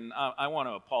great, and I want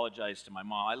to apologize to my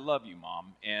mom. I love you,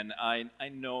 Mom, and I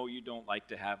know you don't like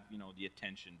to have, the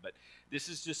attention, but this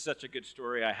is just such a good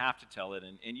story. I have to tell it,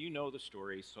 and you know the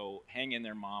story, so hang in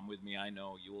there, Mom, with me. I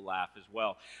know you will laugh as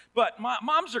well. But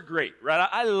moms are great, right?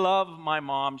 I love my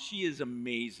mom. She is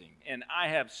amazing, and I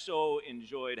have so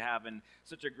enjoyed having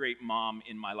such a great mom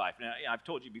in my life. Now, I've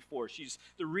told you before, she's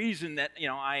the reason that,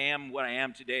 I am what I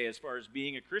am today as far as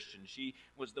being a Christian. She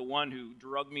was the one who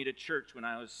drugged me to church when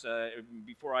I was,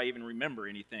 before I even remember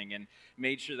anything, and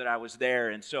made sure that I was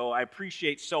there. And so I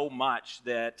appreciate so much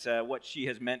that what she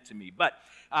has meant to me. But,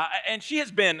 and she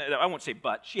has been, I won't say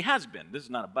but, she has been, this is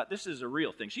not a but, this is a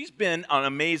real thing. She's been an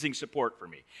amazing support for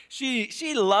me.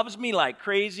 She loves me like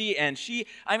crazy, and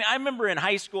I remember in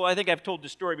high school, I think I've told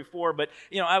this story before, but,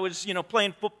 I was,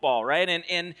 playing football, right?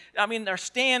 And our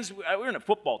stands, we were in a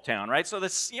football town, right? So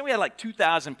we had like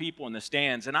 2,000 people in the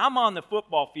stands, and I'm on the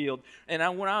football field, and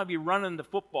when I would be running the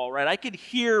football, right, I could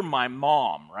hear my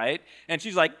mom, right? And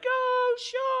she's like, "Go,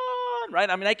 Sean!" Right?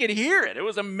 I could hear it. It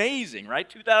was amazing, right?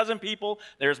 2,000 people,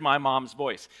 there's my mom's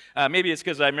voice. Maybe it's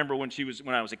because I remember when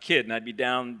I was a kid, and I'd be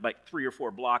down like 3 or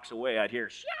 4 blocks away, I'd hear,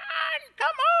 "Sean, come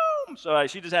home!" So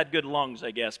she just had good lungs,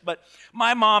 I guess. But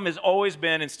my mom has always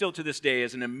been, and still to this day,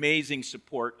 is an amazing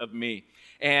support of me.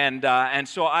 And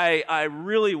so I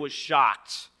really was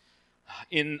shocked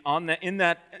on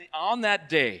that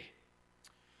day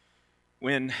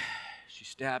when she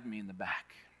stabbed me in the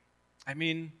back.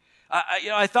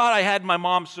 I thought I had my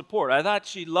mom's support. I thought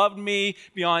she loved me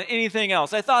beyond anything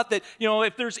else. I thought that,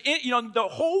 if there's, the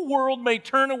whole world may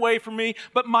turn away from me,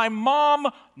 but my mom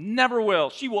never will.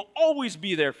 She will always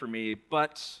be there for me.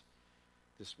 But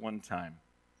this one time,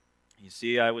 you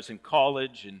see, I was in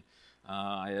college, and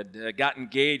I had got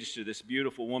engaged to this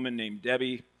beautiful woman named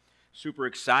Debbie. Super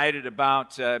excited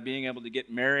about being able to get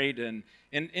married, and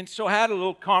so had a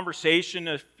little conversation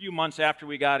a few months after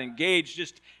we got engaged,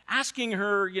 just asking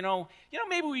her,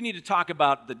 maybe we need to talk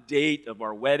about the date of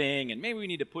our wedding, and maybe we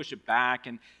need to push it back.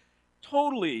 And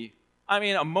totally,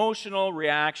 emotional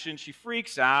reaction. She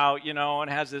freaks out, and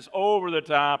has this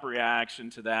over-the-top reaction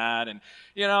to that, and,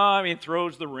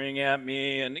 throws the ring at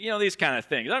me, and, these kind of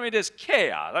things. Just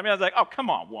chaos. I was like, oh, come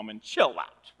on, woman, chill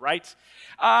out, right?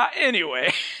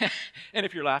 Anyway, and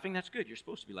if you're laughing, that's good. You're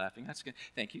supposed to be laughing. That's good.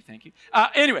 Thank you.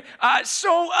 Anyway,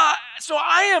 so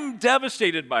I am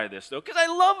devastated by this, though, because I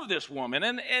love this woman,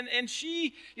 and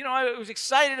she, I was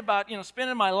excited about,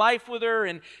 spending my life with her,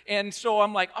 and so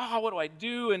I'm like, oh, what do I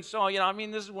do? And so,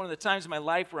 this is one of the times in my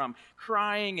life where I'm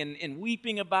crying and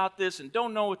weeping about this and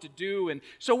don't know what to do. And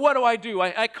so what do?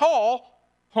 I call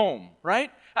home,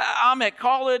 right? I'm at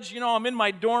college, I'm in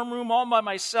my dorm room all by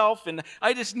myself, and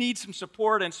I just need some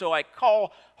support, and so I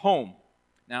call home.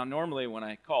 Now, normally when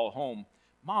I call home,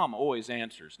 Mom always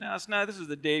answers. Now, this is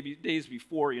the days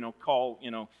before, call,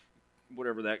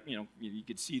 whatever that, you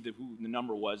could see who the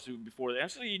number was before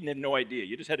that. So you had no idea.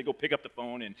 You just had to go pick up the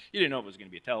phone, and you didn't know if it was going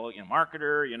to be a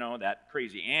marketer, that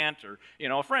crazy aunt, or,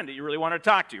 a friend that you really wanted to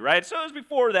talk to, right? So it was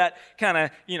before that kind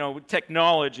of,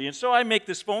 technology. And so I make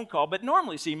this phone call. But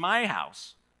normally, see, my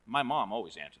house, my mom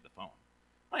always answered the phone.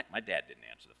 My dad didn't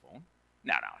answer the phone.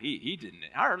 No, he didn't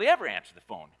hardly ever answer the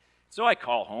phone. So I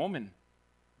call home, and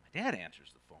my dad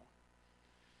answers the phone.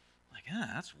 I'm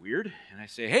like, that's weird. And I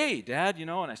say, hey, Dad,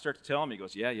 and I start to tell him. He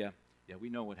goes, yeah, we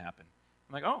know what happened.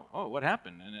 I'm like, oh, what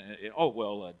happened?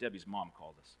 And Debbie's mom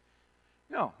called us.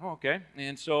 Oh, okay.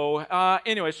 And so,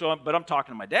 anyway, but I'm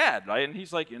talking to my dad, right? And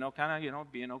he's like, kind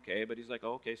of, being okay. But he's like,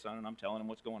 oh, okay, son, and I'm telling him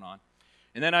what's going on.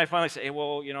 And then I finally say, hey,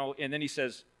 well, and then he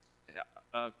says,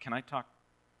 can I talk?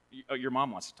 Your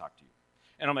mom wants to talk to you.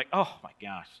 And I'm like, oh my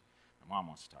gosh, my mom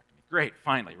wants to talk to me. Great,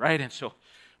 finally, right? And so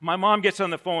my mom gets on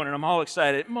the phone and I'm all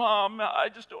excited. Mom, I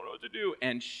just don't know what to do.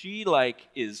 And she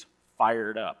is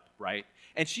fired up, right?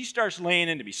 And she starts laying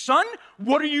into me. Son,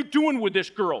 what are you doing with this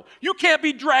girl? You can't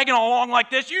be dragging along like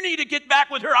this. You need to get back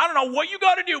with her. I don't know what you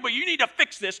got to do, but you need to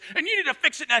fix this, and you need to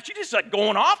fix it now. She just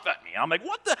going off at me. I'm like,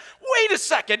 wait a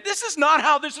second. This is not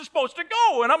how this is supposed to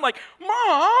go. And I'm like, Mom,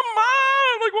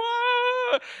 like,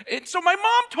 what? And so my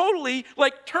mom totally,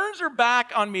 turns her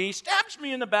back on me, stabs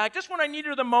me in the back. Just when I need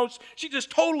her the most, she just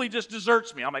totally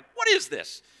deserts me. I'm like, what is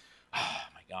this? Oh,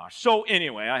 my gosh. So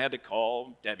anyway, I had to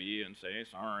call Debbie and say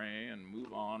sorry and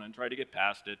move on and try to get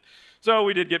past it. So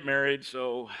we did get married,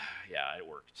 so yeah, it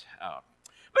worked out.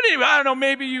 But anyway, I don't know,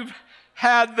 maybe you've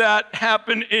had that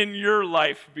happen in your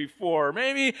life before.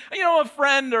 Maybe, a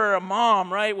friend or a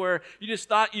mom, right, where you just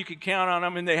thought you could count on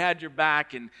them and they had your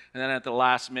back, and then at the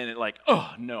last minute,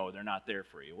 oh, no, they're not there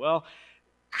for you. Well,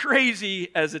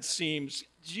 crazy as it seems,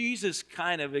 Jesus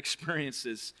kind of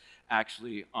experiences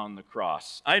actually on the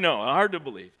cross. I know, hard to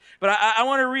believe. But I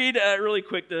want to read really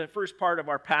quick the first part of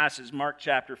our passage, Mark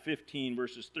chapter 15,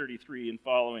 verses 33 and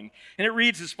following. And it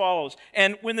reads as follows,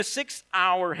 "And when the 6th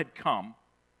hour had come,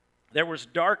 there was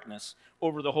darkness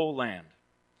over the whole land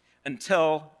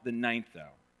until the 9th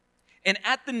hour. And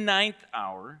at the 9th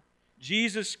hour,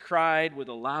 Jesus cried with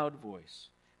a loud voice,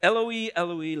 Eloi,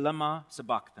 Eloi, lama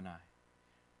sabachthani,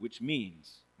 which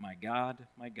means, my God,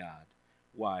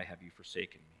 why have you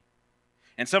forsaken me?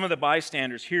 And some of the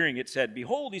bystanders hearing it said,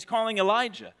 Behold, he's calling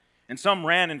Elijah. And some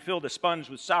ran and filled a sponge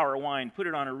with sour wine, put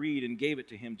it on a reed, and gave it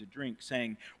to him to drink,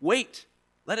 saying, Wait,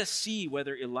 let us see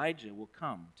whether Elijah will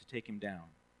come to take him down.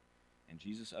 And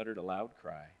Jesus uttered a loud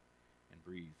cry and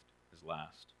breathed his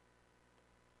last.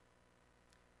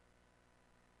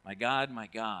 My God,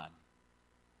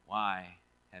 why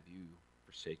have you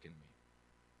forsaken me?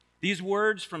 These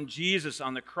words from Jesus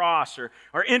on the cross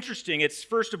are interesting. It's,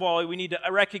 first of all, we need to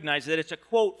recognize that it's a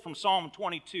quote from Psalm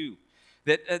 22,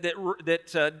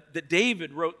 that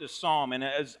David wrote this psalm, and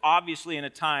as obviously in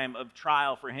a time of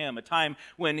trial for him, a time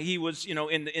when he was,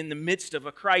 in the midst of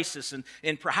a crisis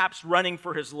and perhaps running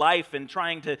for his life and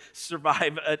trying to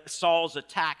survive Saul's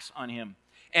attacks on him.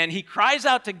 And he cries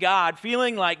out to God,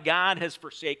 feeling like God has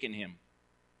forsaken him.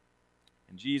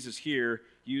 And Jesus here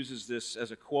uses this as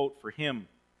a quote for him,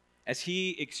 as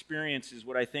he experiences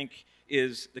what I think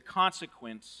is the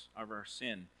consequence of our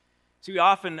sin. See, we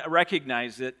often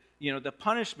recognize that, the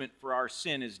punishment for our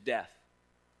sin is death.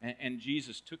 And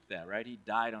Jesus took that, right? He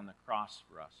died on the cross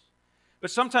for us. But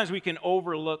sometimes we can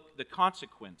overlook the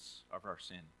consequence of our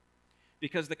sin.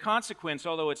 Because the consequence,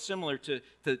 although it's similar to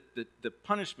the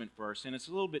punishment for our sin, it's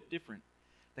a little bit different.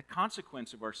 The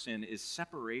consequence of our sin is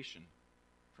separation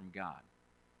from God.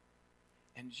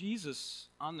 And Jesus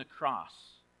on the cross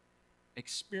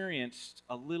experienced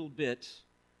a little bit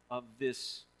of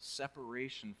this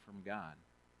separation from God.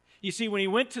 You see, when he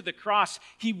went to the cross,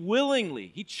 he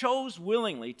chose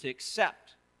willingly to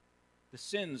accept the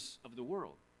sins of the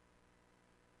world.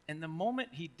 And the moment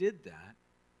he did that,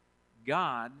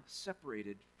 God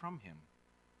separated from him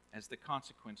as the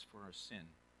consequence for our sin.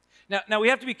 Now we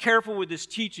have to be careful with this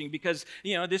teaching because,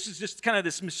 this is just kind of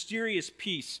this mysterious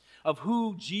piece of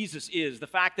who Jesus is. The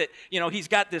fact that, he's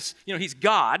got this, he's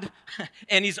God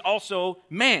and he's also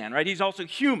man, right? He's also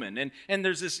human. And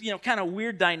there's this, kind of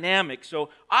weird dynamic. So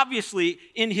obviously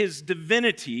in his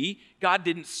divinity, God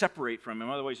didn't separate from him.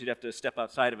 Otherwise he'd have to step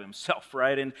outside of himself,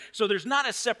 right? And so there's not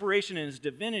a separation in his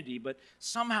divinity, but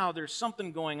somehow there's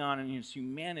something going on in his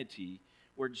humanity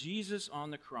where Jesus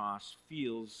on the cross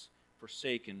feels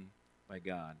forsaken by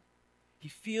God. He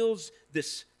feels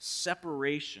this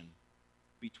separation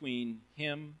between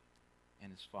him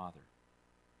and his Father.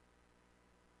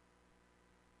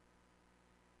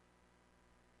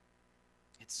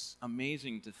 It's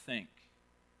amazing to think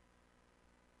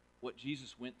what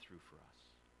Jesus went through for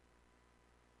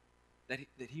us.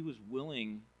 That he was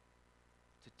willing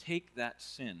to take that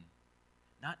sin,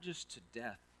 not just to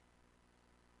death,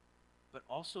 but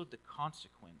also the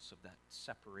consequence of that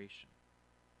separation.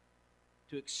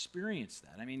 To experience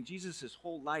that. I mean, Jesus, his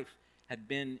whole life had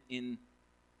been in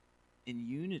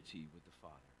unity with the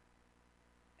Father.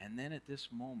 And then at this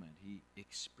moment, he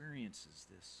experiences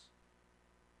this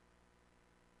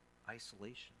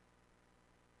isolation.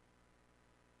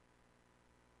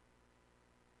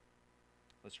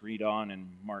 Let's read on in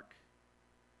Mark,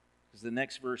 because the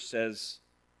next verse says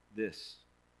this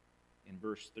in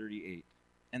verse 38.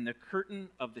 And the curtain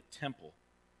of the temple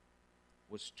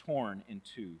was torn in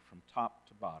two from top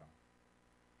to bottom.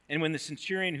 And when the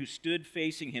centurion who stood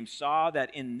facing him saw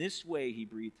that in this way he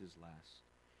breathed his last,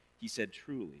 he said,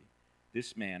 "Truly,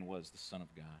 this man was the Son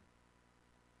of God."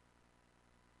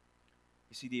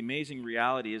 You see, the amazing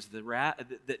reality is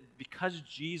that because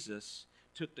Jesus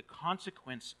took the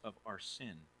consequence of our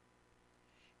sin,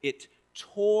 it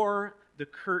tore the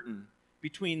curtain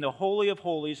between the Holy of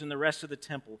Holies and the rest of the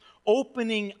temple,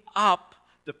 opening up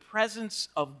the presence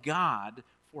of God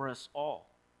for us all.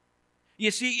 You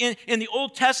see, in the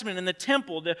Old Testament, in the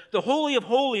temple, the Holy of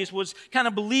Holies was kind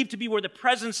of believed to be where the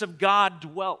presence of God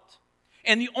dwelt.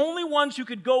 And the only ones who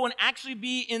could go and actually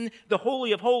be in the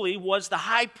Holy of Holies was the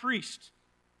high priest,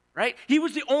 right? He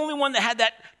was the only one that had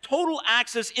that total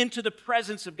access into the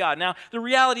presence of God. Now, the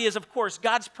reality is, of course,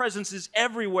 God's presence is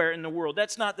everywhere in the world.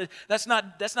 That's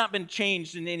not been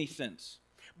changed in any sense.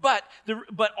 But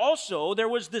also, there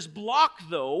was this block,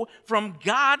 though, from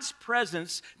God's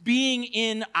presence being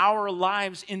in our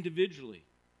lives individually.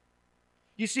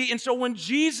 You see, and so when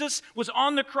Jesus was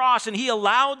on the cross and he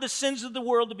allowed the sins of the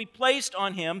world to be placed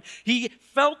on him, he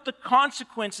felt the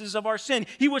consequences of our sin.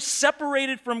 He was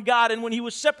separated from God, and when he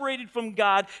was separated from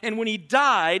God and when he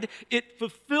died, it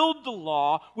fulfilled the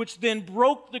law, which then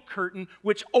broke the curtain,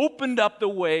 which opened up the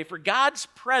way for God's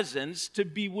presence to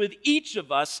be with each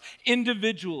of us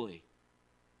individually.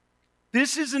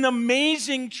 This is an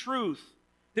amazing truth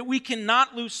that we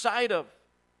cannot lose sight of.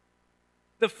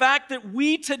 The fact that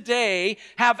we today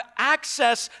have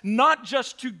access not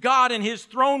just to God in his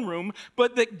throne room,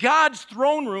 but that God's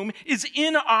throne room is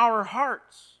in our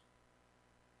hearts.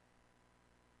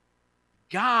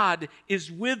 God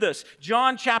is with us.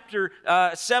 John chapter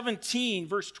 17,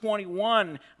 verse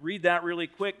 21. Read that really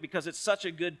quick because it's such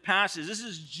a good passage. This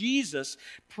is Jesus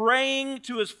praying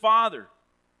to his Father.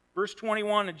 Verse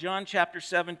 21 of John chapter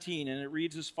 17, and it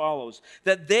reads as follows: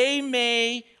 that they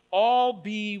may all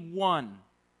be one,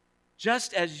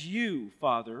 just as you,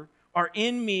 Father, are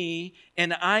in me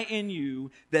and I in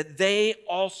you, that they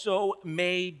also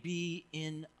may be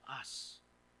in us,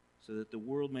 so that the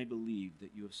world may believe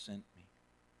that you have sent me.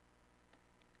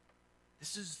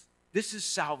 This is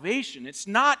salvation. It's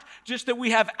not just that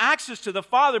we have access to the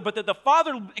Father, but that the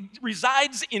Father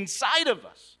resides inside of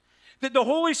us. That the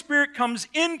Holy Spirit comes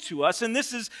into us, and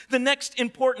this is the next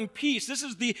important piece. This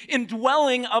is the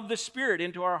indwelling of the Spirit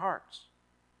into our hearts.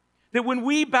 That when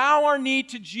we bow our knee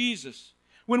to Jesus,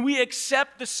 when we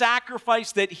accept the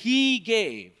sacrifice that he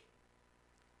gave,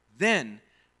 then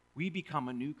we become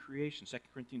a new creation. 2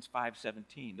 Corinthians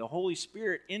 5:17. The Holy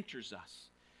Spirit enters us.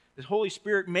 The Holy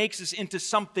Spirit makes us into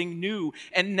something new,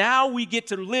 and now we get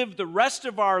to live the rest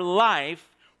of our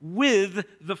life with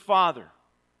the Father.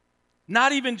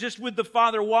 Not even just with the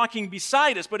Father walking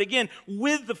beside us, but again,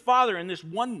 with the Father in this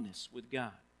oneness with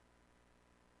God.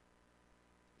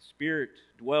 Spirit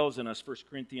dwells in us, 1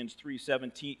 Corinthians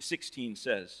 3:16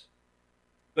 says.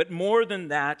 But more than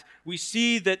that, we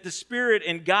see that the Spirit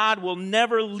and God will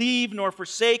never leave nor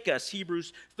forsake us,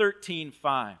 Hebrews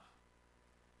 13:5.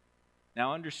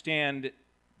 Now understand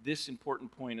this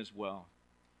important point as well.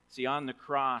 See, on the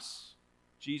cross,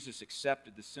 Jesus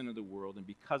accepted the sin of the world, and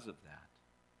because of that,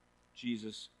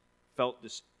 Jesus felt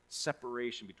this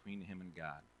separation between him and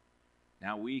God.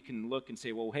 Now we can look and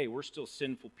say, well, hey, we're still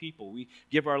sinful people. We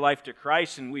give our life to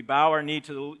Christ and we bow our knee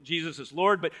to Jesus as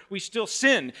Lord, but we still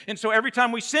sin. And so every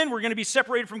time we sin, we're going to be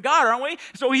separated from God, aren't we?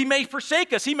 So he may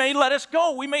forsake us. He may let us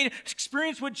go. We may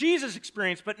experience what Jesus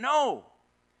experienced, but no.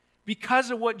 Because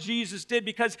of what Jesus did,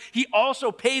 because he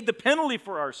also paid the penalty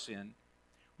for our sin,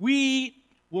 we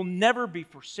will never be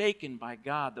forsaken by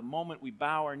God the moment we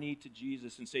bow our knee to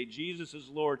Jesus and say, Jesus is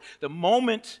Lord. The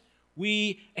moment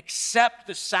we accept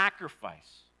the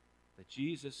sacrifice that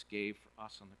Jesus gave for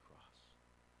us on the cross,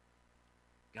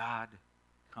 God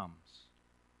comes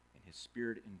and his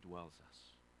Spirit indwells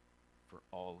us for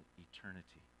all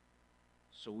eternity.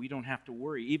 So we don't have to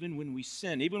worry, even when we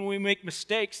sin, even when we make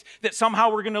mistakes, that somehow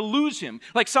we're going to lose him,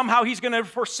 like somehow he's going to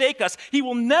forsake us. He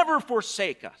will never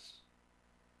forsake us.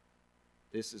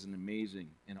 This is an amazing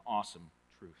and awesome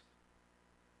truth.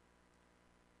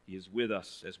 He is with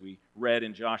us, as we read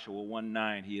in Joshua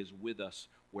 1:9. He is with us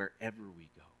wherever we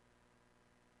go.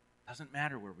 Doesn't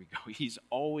matter where we go. He's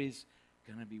always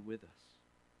going to be with us.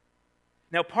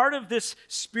 Now, part of this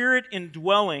Spirit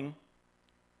indwelling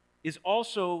is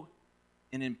also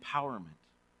an empowerment.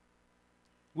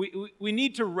 We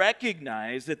need to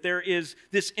recognize that there is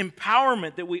this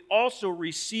empowerment that we also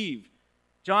receive.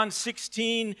 John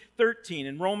 16:13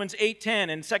 and Romans 8:10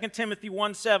 and 2 Timothy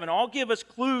 1:7 all give us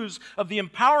clues of the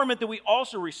empowerment that we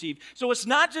also receive. So it's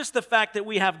not just the fact that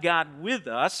we have God with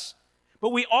us, But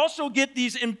we also get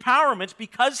these empowerments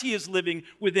because he is living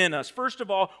within us. First of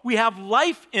all, we have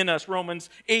life in us, Romans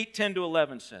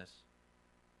 8:10-11 says.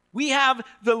 We have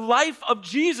the life of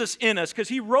Jesus in us because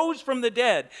he rose from the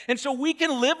dead. And so we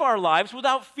can live our lives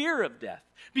without fear of death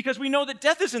because we know that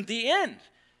death isn't the end.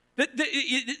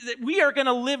 That we are going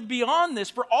to live beyond this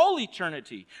for all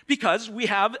eternity because we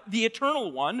have the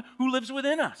eternal one who lives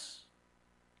within us.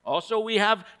 Also, we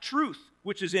have truth,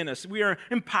 which is in us. We are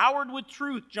empowered with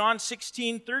truth. John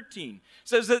 16:13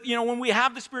 says that, when we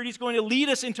have the Spirit, he's going to lead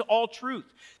us into all truth.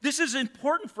 This is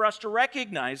important for us to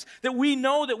recognize that we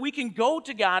know that we can go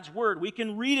to God's Word. We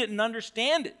can read it and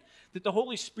understand it, that the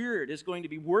Holy Spirit is going to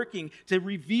be working to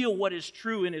reveal what is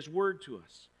true in his Word to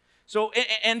us. So,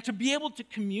 and to be able to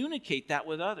communicate that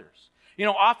with others.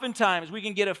 Oftentimes we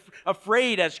can get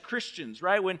afraid as Christians,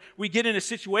 right? When we get in a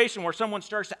situation where someone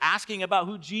starts asking about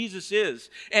who Jesus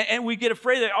is, and we get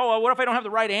afraid that, what if I don't have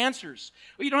the right answers?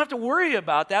 Well, you don't have to worry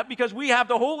about that because we have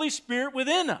the Holy Spirit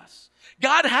within us.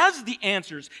 God has the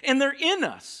answers, and they're in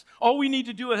us. All we need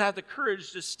to do is have the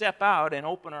courage to step out and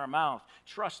open our mouth,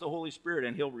 trust the Holy Spirit,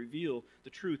 and he'll reveal the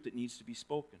truth that needs to be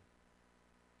spoken.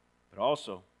 But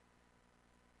also,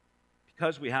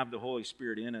 because we have the Holy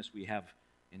Spirit in us, we have,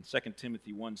 in 2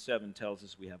 Timothy 1:7 tells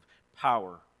us we have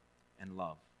power and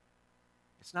love.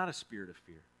 It's not a spirit of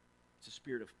fear. It's a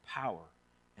spirit of power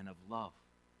and of love.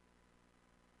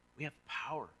 We have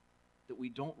power that we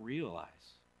don't realize.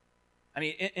 I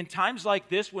mean, in times like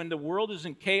this, when the world is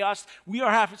in chaos,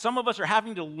 some of us are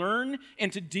having to learn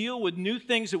and to deal with new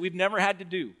things that we've never had to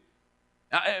do.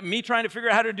 Me trying to figure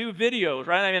out how to do videos,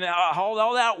 right? I mean, how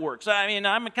all that works. I mean,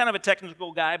 I'm kind of a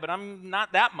technical guy, but I'm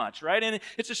not that much, right? And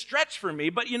it's a stretch for me,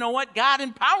 but you know what? God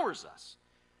empowers us.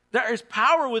 There is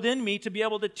power within me to be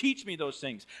able to teach me those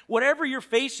things. Whatever you're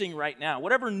facing right now,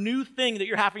 whatever new thing that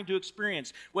you're having to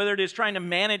experience, whether it is trying to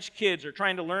manage kids or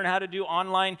trying to learn how to do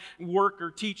online work or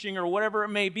teaching or whatever it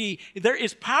may be, there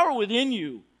is power within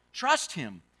you. Trust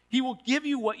him. He will give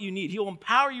you what you need. He will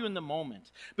empower you in the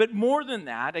moment. But more than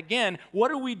that, again, what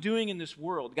are we doing in this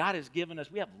world? God has given us,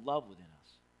 we have love within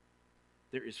us.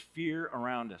 There is fear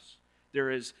around us. There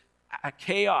is a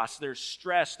chaos, there's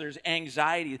stress, there's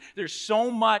anxiety. There's so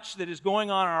much that is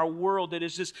going on in our world that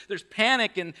is just, there's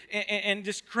panic and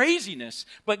just craziness.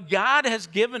 But God has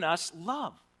given us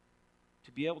love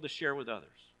to be able to share with others.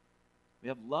 We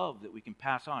have love that we can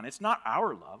pass on. It's not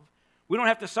our love. We don't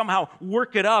have to somehow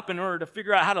work it up in order to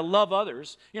figure out how to love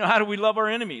others. How do we love our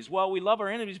enemies? Well, we love our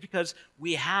enemies because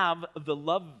we have the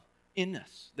love in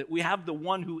us, that we have the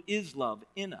one who is love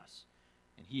in us,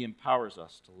 and he empowers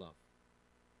us to love.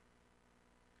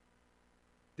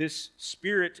 This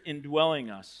Spirit indwelling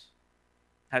us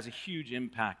has a huge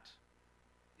impact.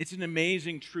 It's an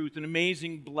amazing truth, an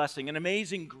amazing blessing, an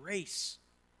amazing grace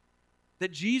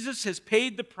that Jesus has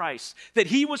paid the price, that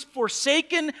he was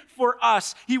forsaken for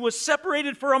us. He was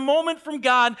separated for a moment from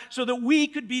God so that we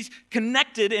could be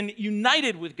connected and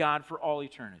united with God for all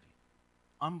eternity.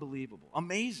 Unbelievable,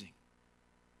 amazing.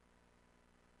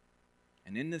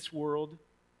 And in this world,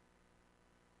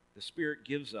 the Spirit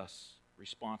gives us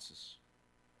responses.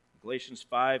 Galatians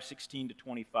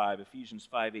 5:16-25, Ephesians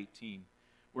 5:18,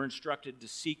 we're instructed to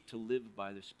seek to live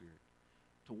by the Spirit,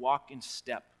 to walk in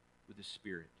step with the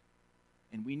Spirit.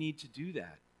 And we need to do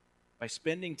that by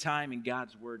spending time in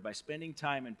God's Word, by spending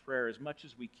time in prayer as much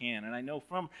as we can. And I know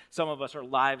from some of us, our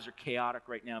lives are chaotic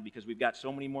right now because we've got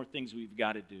so many more things we've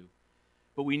got to do.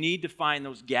 But we need to find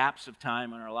those gaps of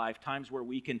time in our life, times where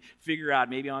we can figure out,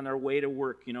 maybe on our way to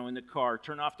work, in the car,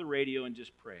 turn off the radio and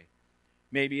just pray.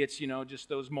 Maybe it's, just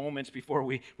those moments before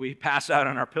we pass out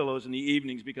on our pillows in the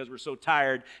evenings because we're so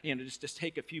tired, just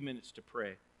take a few minutes to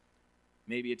pray.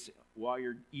 Maybe it's while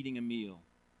you're eating a meal.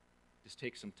 Just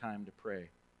take some time to pray.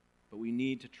 But we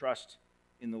need to trust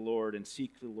in the Lord and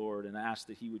seek the Lord and ask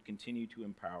that he would continue to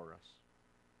empower us.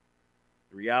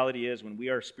 The reality is, when we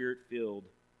are Spirit-filled,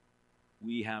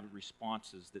 we have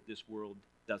responses that this world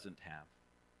doesn't have.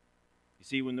 You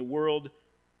see, when the world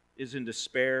is in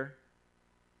despair,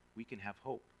 we can have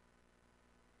hope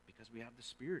because we have the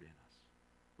Spirit in us.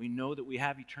 We know that we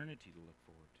have eternity to look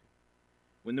forward to.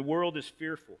 When the world is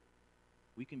fearful,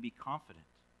 we can be confident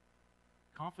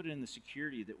in the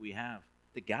security that we have,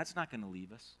 that God's not going to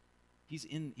leave us. He's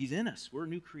in us. We're a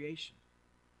new creation.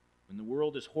 When the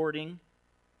world is hoarding,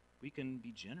 we can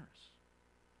be generous.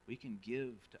 We can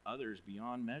give to others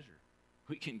beyond measure.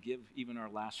 We can give even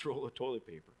our last roll of toilet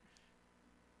paper.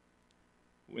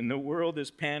 When the world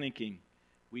is panicking,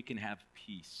 we can have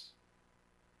peace.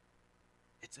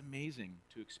 It's amazing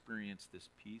to experience this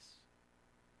peace.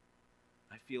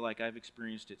 I feel like I've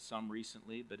experienced it some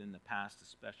recently, but in the past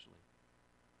especially.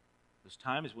 Those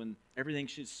times when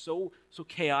everything's just so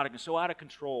chaotic and so out of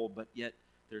control, but yet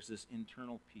there's this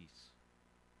internal peace.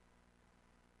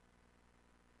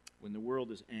 When the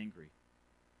world is angry,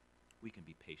 we can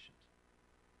be patient.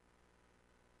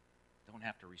 Don't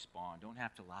have to respond. Don't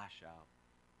have to lash out.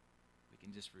 We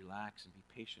can just relax and be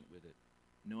patient with it,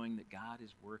 knowing that God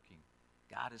is working.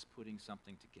 God is putting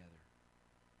something together.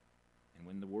 And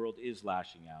when the world is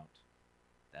lashing out,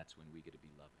 that's when we get to be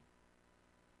loving.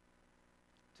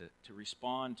 To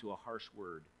respond to a harsh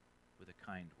word with a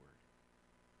kind word.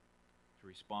 To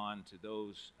respond to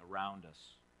those around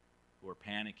us who are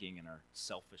panicking and are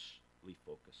selfishly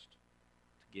focused.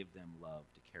 To give them love,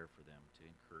 to care for them, to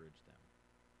encourage them.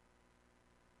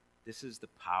 This is the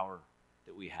power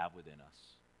that we have within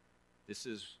us. This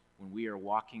is when we are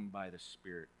walking by the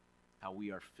Spirit, how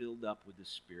we are filled up with the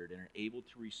Spirit and are able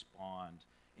to respond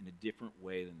in a different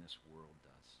way than this world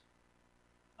does.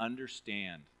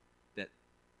 Understand that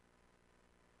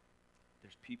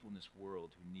there's people in this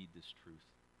world who need this truth,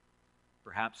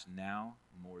 perhaps now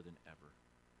more than ever.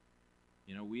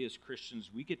 You know, we as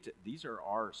Christians, these are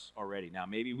ours already. Now,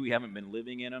 maybe we haven't been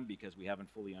living in them because we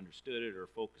haven't fully understood it or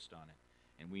focused on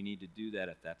it, and we need to do that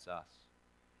if that's us.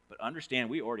 But understand,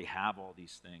 we already have all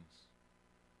these things.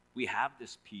 We have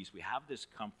this peace, we have this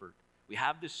comfort, we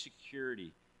have this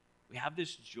security, we have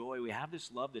this joy, we have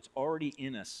this love that's already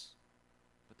in us.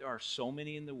 But there are so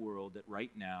many in the world that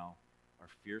right now are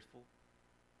fearful,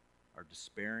 are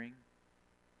despairing,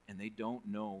 and they don't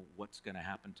know what's going to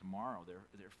happen tomorrow.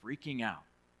 They're freaking out.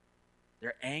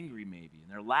 They're angry maybe, and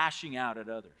they're lashing out at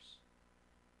others.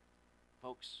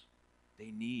 Folks,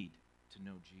 they need to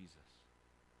know Jesus.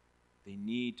 They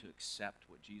need to accept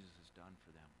what Jesus has done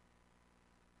for them.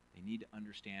 They need to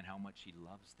understand how much he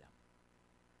loves them.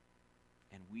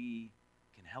 And we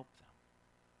can help them.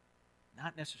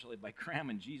 Not necessarily by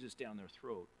cramming Jesus down their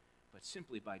throat, but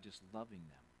simply by just loving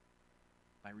them,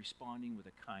 by responding with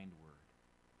a kind word,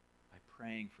 by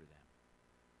praying for them,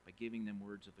 by giving them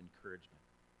words of encouragement,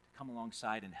 to come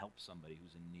alongside and help somebody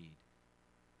who's in need.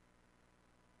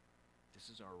 This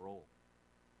is our role.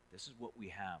 This is what we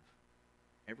have.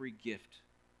 Every gift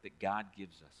that God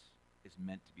gives us is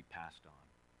meant to be passed on.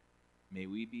 May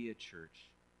we be a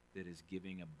church that is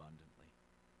giving abundantly.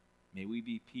 May we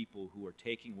be people who are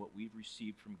taking what we've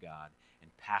received from God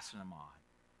and passing them on.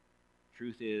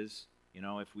 Truth is,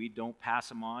 if we don't pass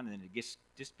them on, then it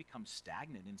just becomes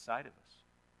stagnant inside of us.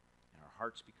 And our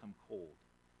hearts become cold.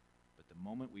 But the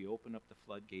moment we open up the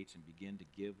floodgates and begin to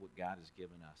give what God has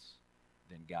given us,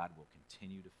 then God will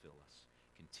continue to fill us,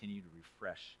 continue to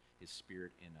refresh his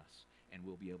Spirit in us, and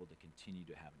we'll be able to continue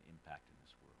to have an impact in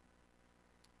this world.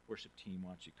 Worship team, why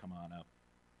don't you come on up?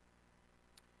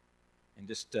 And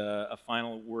just a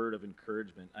final word of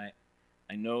encouragement.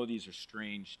 I know these are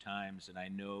strange times, and I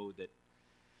know that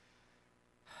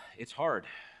it's hard.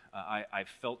 I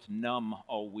felt numb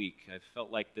all week. I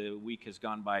felt like the week has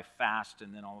gone by fast,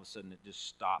 and then all of a sudden it just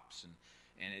stops,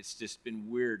 and it's just been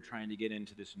weird trying to get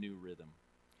into this new rhythm.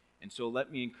 And so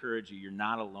let me encourage you, you're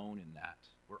not alone in that.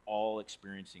 We're all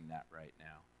experiencing that right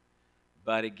now.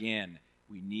 But again,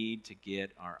 we need to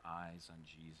get our eyes on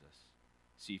Jesus.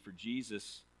 See, for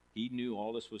Jesus, he knew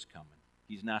all this was coming.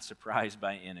 He's not surprised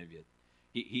by any of it.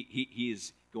 He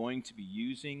is going to be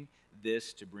using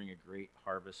this to bring a great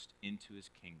harvest into his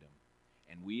kingdom.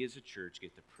 And we as a church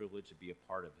get the privilege to be a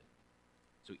part of it.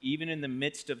 So even in the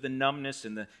midst of the numbness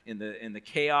and the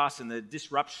chaos and the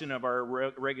disruption of our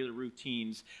regular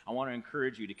routines, I want to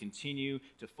encourage you to continue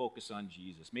to focus on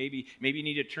Jesus. Maybe you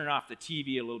need to turn off the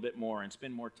TV a little bit more and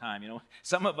spend more time.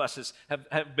 Some of us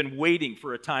have been waiting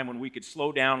for a time when we could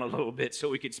slow down a little bit so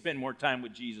we could spend more time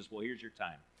with Jesus. Well, here's your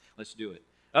time. Let's do it.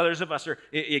 Others of us are,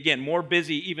 again, more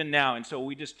busy even now, and so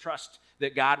we just trust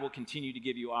that God will continue to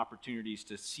give you opportunities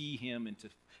to see him and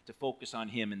to focus on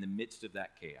him in the midst of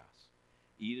that chaos.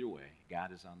 Either way,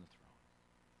 God is on the throne.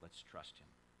 Let's trust him.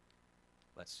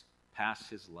 Let's pass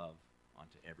his love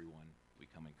onto everyone we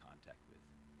come in contact with.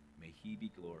 May he be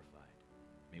glorified.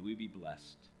 May we be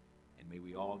blessed. And may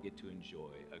we all get to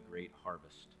enjoy a great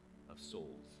harvest of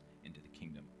souls into the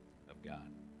kingdom of God.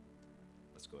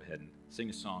 Let's go ahead and sing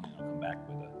a song, and I'll come back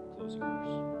with a closing verse.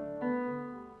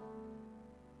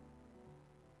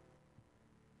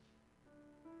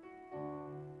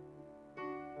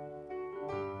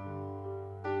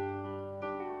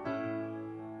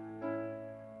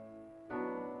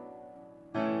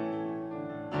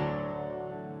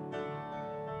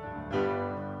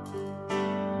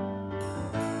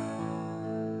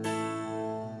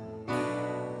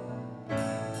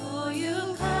 For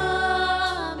you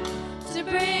come to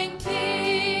bring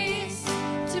peace,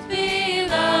 to be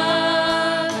loved.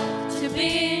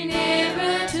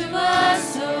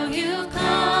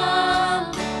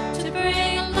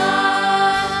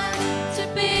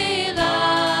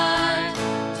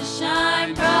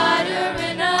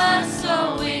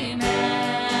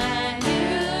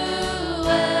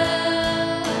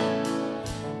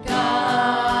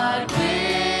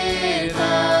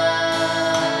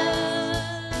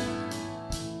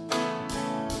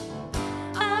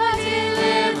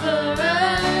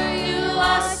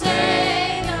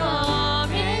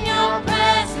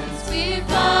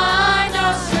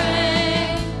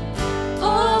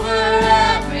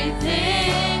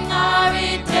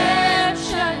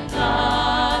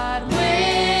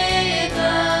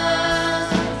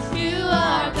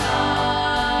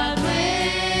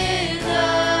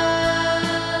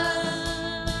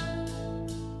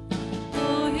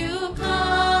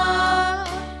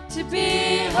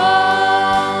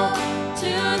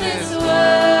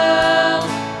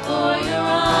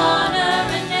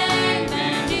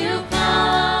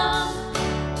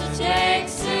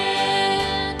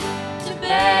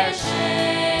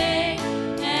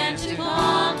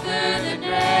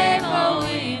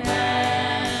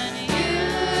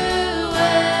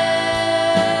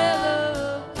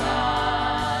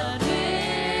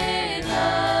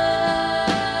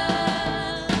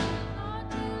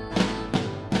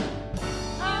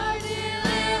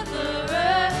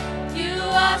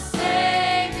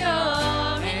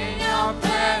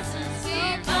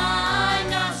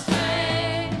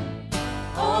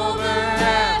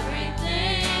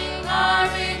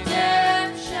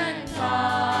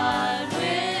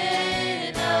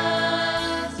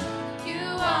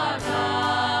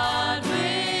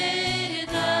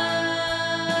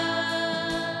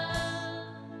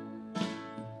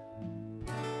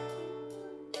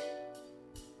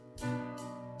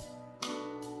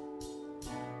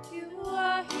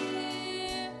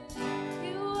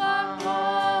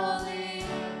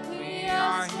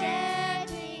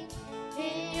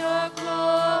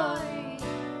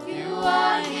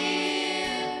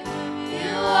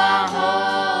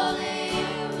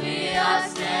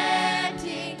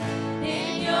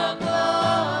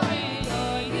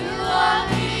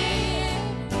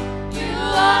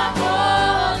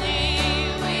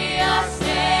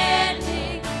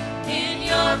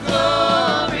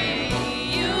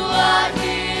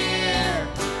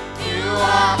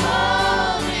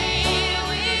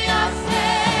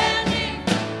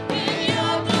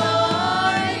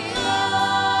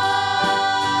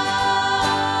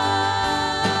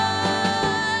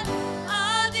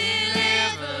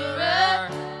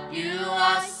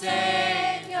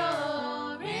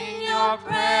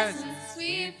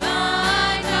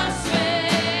 find our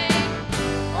strength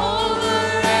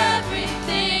over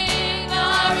everything,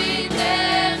 our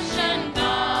redemption,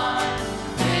 God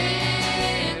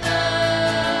with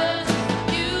us.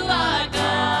 You are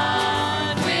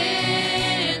God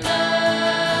with us,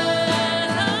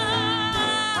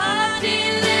 our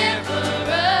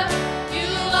deliverer. You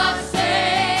are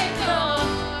Savior.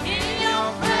 In your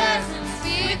presence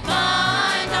we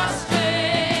find our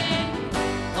strength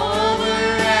over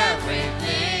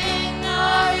everything,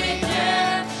 our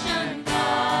redemption,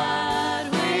 God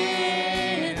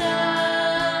with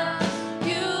us.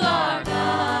 You are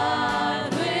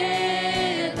God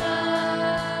with us,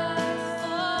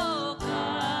 oh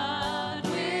God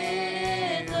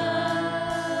with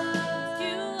us.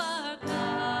 You are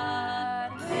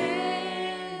God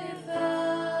with us.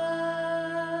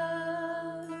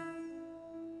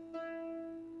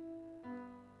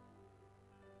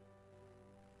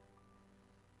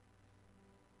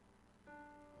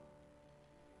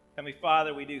 Heavenly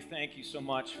Father, we do thank you so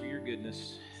much for your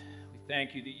goodness. We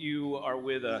thank you that you are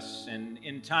with us. And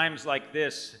in times like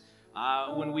this,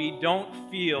 when we don't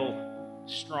feel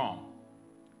strong,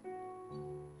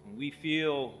 when we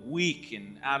feel weak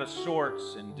and out of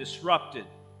sorts and disrupted,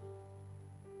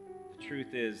 the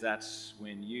truth is that's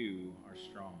when you are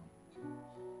strong.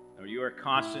 Or you are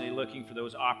constantly looking for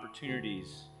those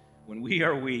opportunities when we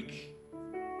are weak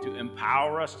to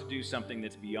empower us to do something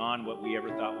that's beyond what we ever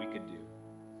thought we could do.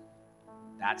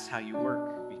 That's how you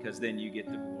work, because then you get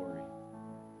the glory.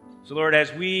 So, Lord,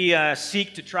 as we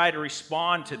seek to try to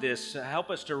respond to this, help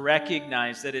us to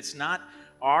recognize that it's not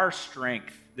our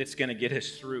strength that's going to get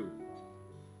us through,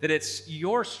 that it's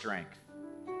your strength.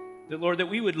 That, Lord, that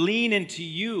we would lean into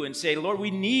you and say, Lord, we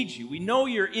need you. We know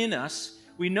you're in us.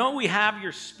 We know we have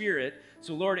your Spirit.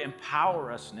 So, Lord,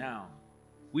 empower us now.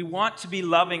 We want to be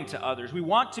loving to others. We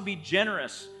want to be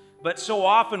generous. But so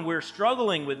often we're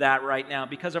struggling with that right now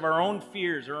because of our own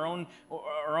fears, our own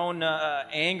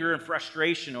anger and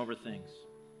frustration over things.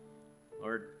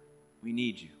 Lord, we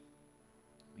need you.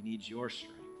 We need your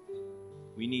strength.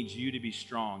 We need you to be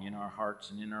strong in our hearts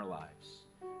and in our lives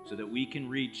so that we can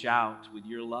reach out with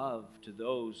your love to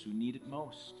those who need it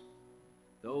most,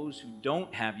 those who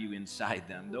don't have you inside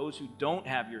them, those who don't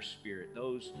have your Spirit,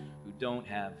 those who don't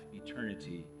have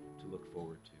eternity to look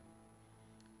forward to.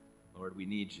 Lord, we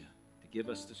need you to give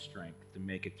us the strength to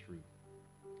make it through.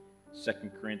 2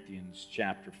 Corinthians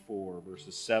chapter 4,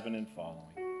 verses 7 and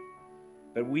following.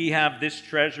 But we have this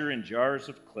treasure in jars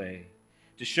of clay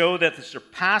to show that the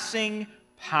surpassing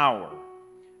power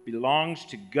belongs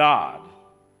to God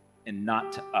and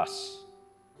not to us.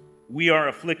 We are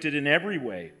afflicted in every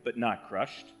way, but not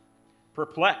crushed,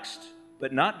 perplexed,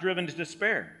 but not driven to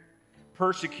despair,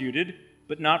 persecuted,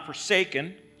 but not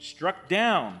forsaken, struck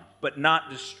down, but not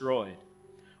destroyed,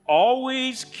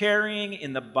 always carrying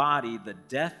in the body the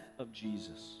death of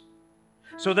Jesus,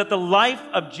 so that the life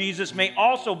of Jesus may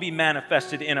also be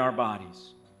manifested in our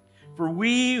bodies. For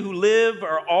we who live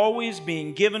are always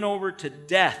being given over to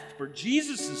death for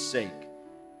Jesus' sake,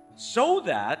 so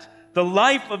that the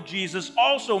life of Jesus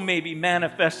also may be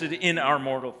manifested in our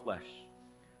mortal flesh.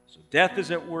 So death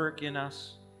is at work in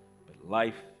us, but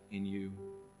life in you.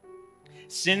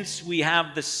 Since we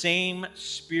have the same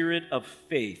spirit of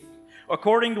faith,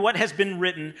 according to what has been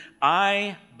written,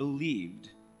 I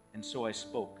believed, and so I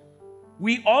spoke.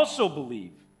 We also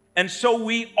believe, and so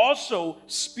we also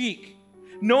speak,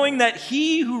 knowing that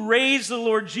he who raised the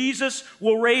Lord Jesus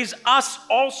will raise us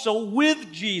also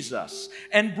with Jesus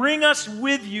and bring us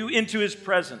with you into his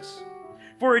presence.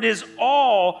 For it is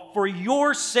all for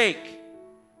your sake,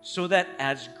 so that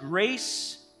as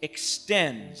grace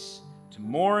extends to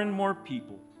more and more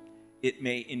people, it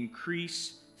may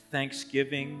increase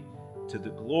thanksgiving to the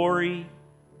glory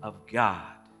of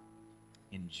God.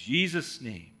 In Jesus'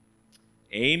 name,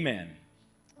 amen.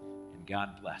 And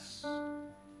God bless.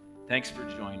 Thanks for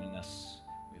joining us.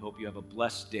 We hope you have a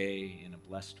blessed day and a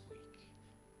blessed week.